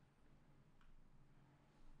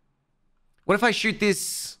 What if I shoot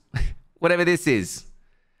this... Whatever this is.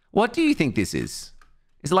 What do you think this is?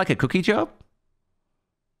 Is it like a cookie jar?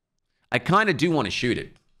 I kind of do want to shoot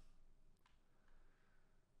it.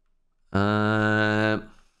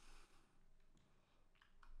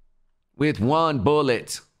 With one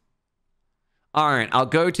bullet. All right, I'll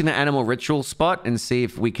go to the animal ritual spot and see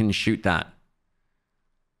if we can shoot that.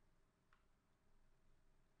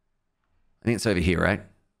 I think it's over here, right?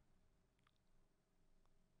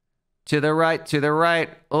 To the right, to the right.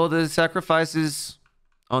 All the sacrifices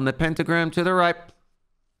on the pentagram to the right.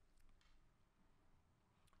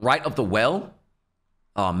 Right of the well?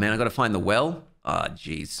 Oh, man, I got to find the well? Oh,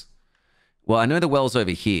 jeez. Well, I know the well's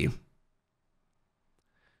over here.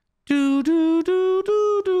 Do, do, do,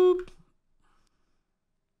 do, do.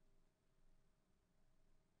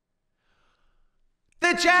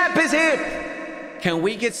 The champ is here! Can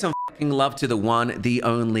we get some fucking love to the one, the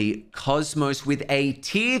only Cosmos with a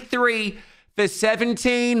tier 3 for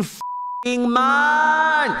 17 fucking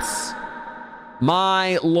months?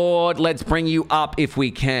 My lord, let's bring you up if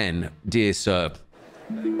we can, dear sir.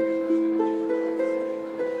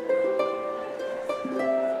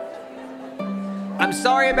 I'm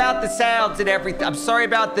sorry about the sounds and everything. I'm sorry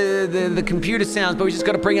about the computer sounds, but we just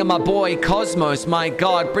got to bring in my boy, Cosmos. My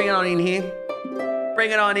God, bring it on in here.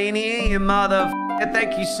 Bring it on in here, you mother...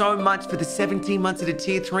 Thank you so much for the 17 months at a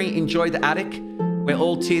tier 3. Enjoy the attic where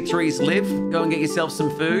all tier 3s live. Go and get yourself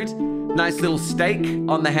some food. Nice little steak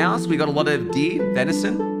on the house. We got a lot of deer,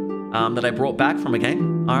 venison, that I brought back from a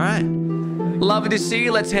game. All right. Love to see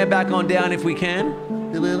you. Let's head back on down if we can.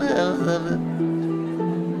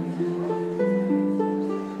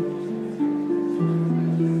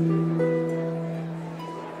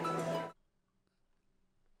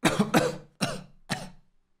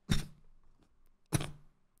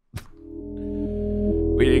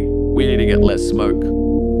 We need to get less smoke.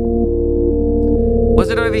 Was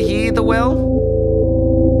it over here, the well?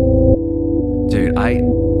 Dude,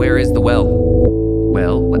 where is the well?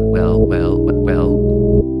 Well.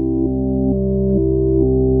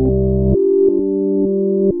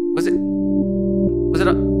 Was it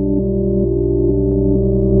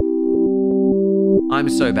I'm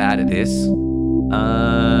so bad at this.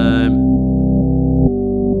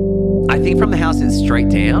 I think from the house it's straight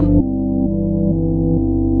down.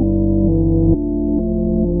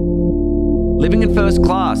 Living in first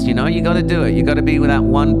class, you know, you got to do it. You got to be with that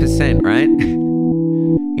 1%, right?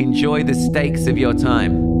 Enjoy the stakes of your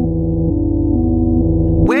time.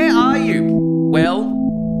 Where are you? Well,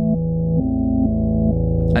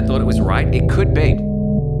 right? It could be.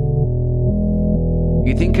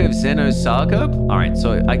 You think of Xenosaga? All right,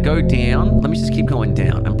 so I go down. Let me just keep going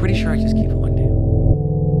down. I'm pretty sure I just keep going down.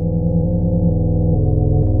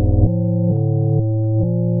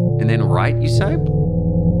 And then right, you say?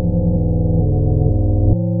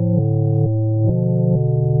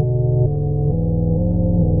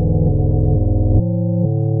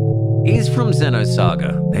 Is from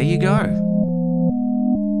Xenosaga. There you go.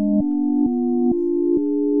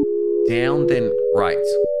 Down, then right.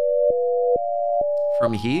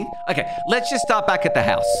 From here? Okay, let's just start back at the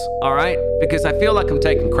house, all right? Because I feel like I'm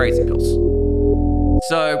taking crazy pills.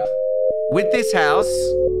 So, with this house,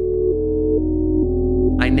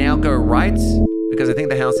 I now go right because I think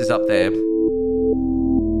the house is up there.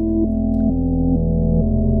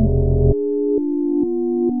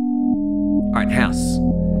 All right, house.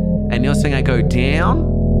 And you're saying I go down,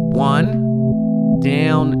 1,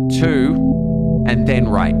 down, 2, and then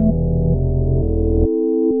right.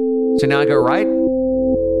 So now I go right.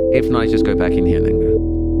 If not, I just go back in here and then go.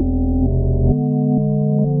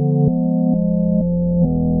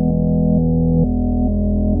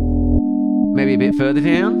 Maybe a bit further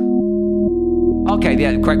down. Okay,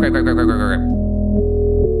 yeah, correct.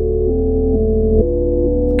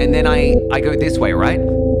 And then I go this way, right?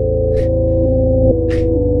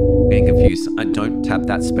 Getting confused. Don't tap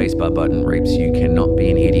that spacebar button, Reapz. You cannot be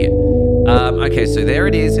an idiot. Okay, so there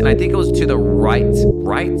it is. And I think it was to the right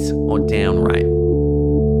or down right.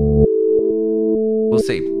 We'll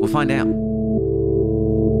see. We'll find out.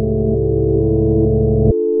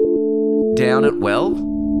 Down at well.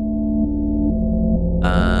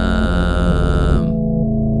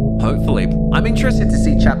 Hopefully. I'm interested to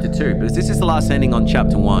see chapter 2 because this is the last ending on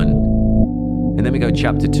chapter 1. And then we go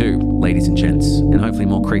chapter 2, ladies and gents. And hopefully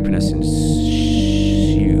more creepiness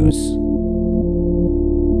ensues.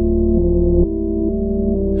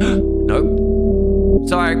 Nope.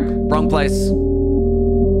 Sorry, wrong place.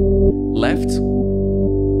 Left.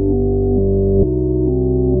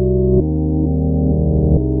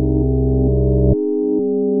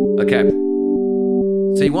 Okay.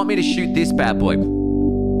 So you want me to shoot this bad boy?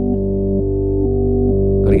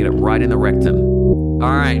 Gotta get it right in the rectum.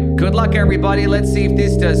 All right. Good luck, everybody. Let's see if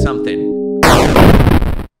this does something.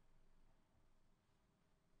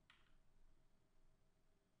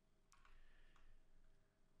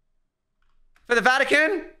 For the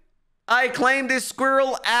Vatican, I claim this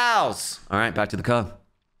squirrel ours. All right, back to the car.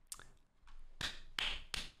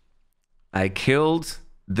 I killed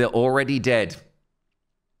the already dead.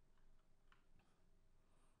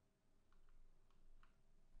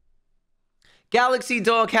 Galaxy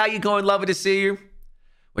Dog, how you going? Lovely to see you.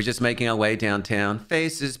 We're just making our way downtown.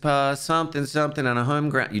 Faces past something on a home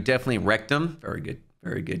ground. You definitely wrecked them. Very good.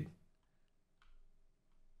 Very good.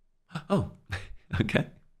 Oh, okay.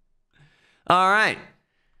 All right.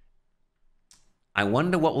 I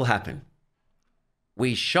wonder what will happen.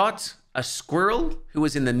 We shot a squirrel who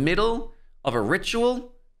was in the middle of a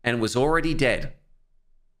ritual and was already dead.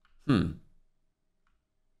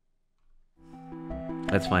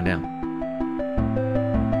 Let's find out.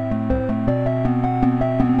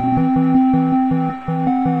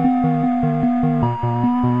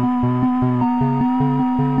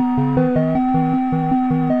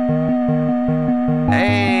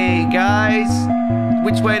 Hey, guys.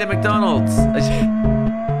 Which way to McDonald's?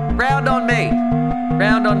 Round on me.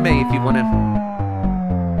 Round on me if you want to.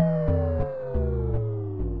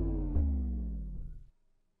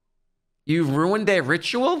 You ruined their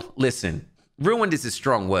ritual? Listen, ruined is a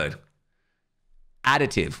strong word.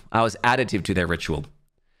 Additive. I was additive to their ritual.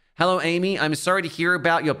 Hello, Amy. I'm sorry to hear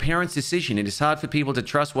about your parents' decision. It is hard for people to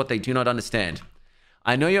trust what they do not understand.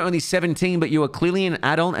 I know you're only 17, but you are clearly an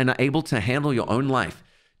adult and are able to handle your own life.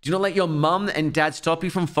 Do not let your mum and dad stop you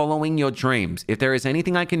from following your dreams. If there is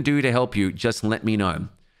anything I can do to help you, just let me know.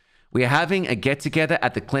 We are having a get-together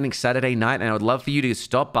at the clinic Saturday night, and I would love for you to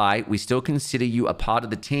stop by. We still consider you a part of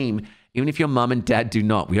the team, even if your mum and dad do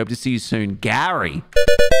not. We hope to see you soon. Gary.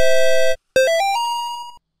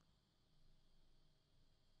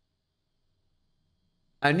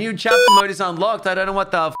 A new chapter mode is unlocked. I don't know what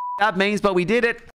the f that means, but we did it.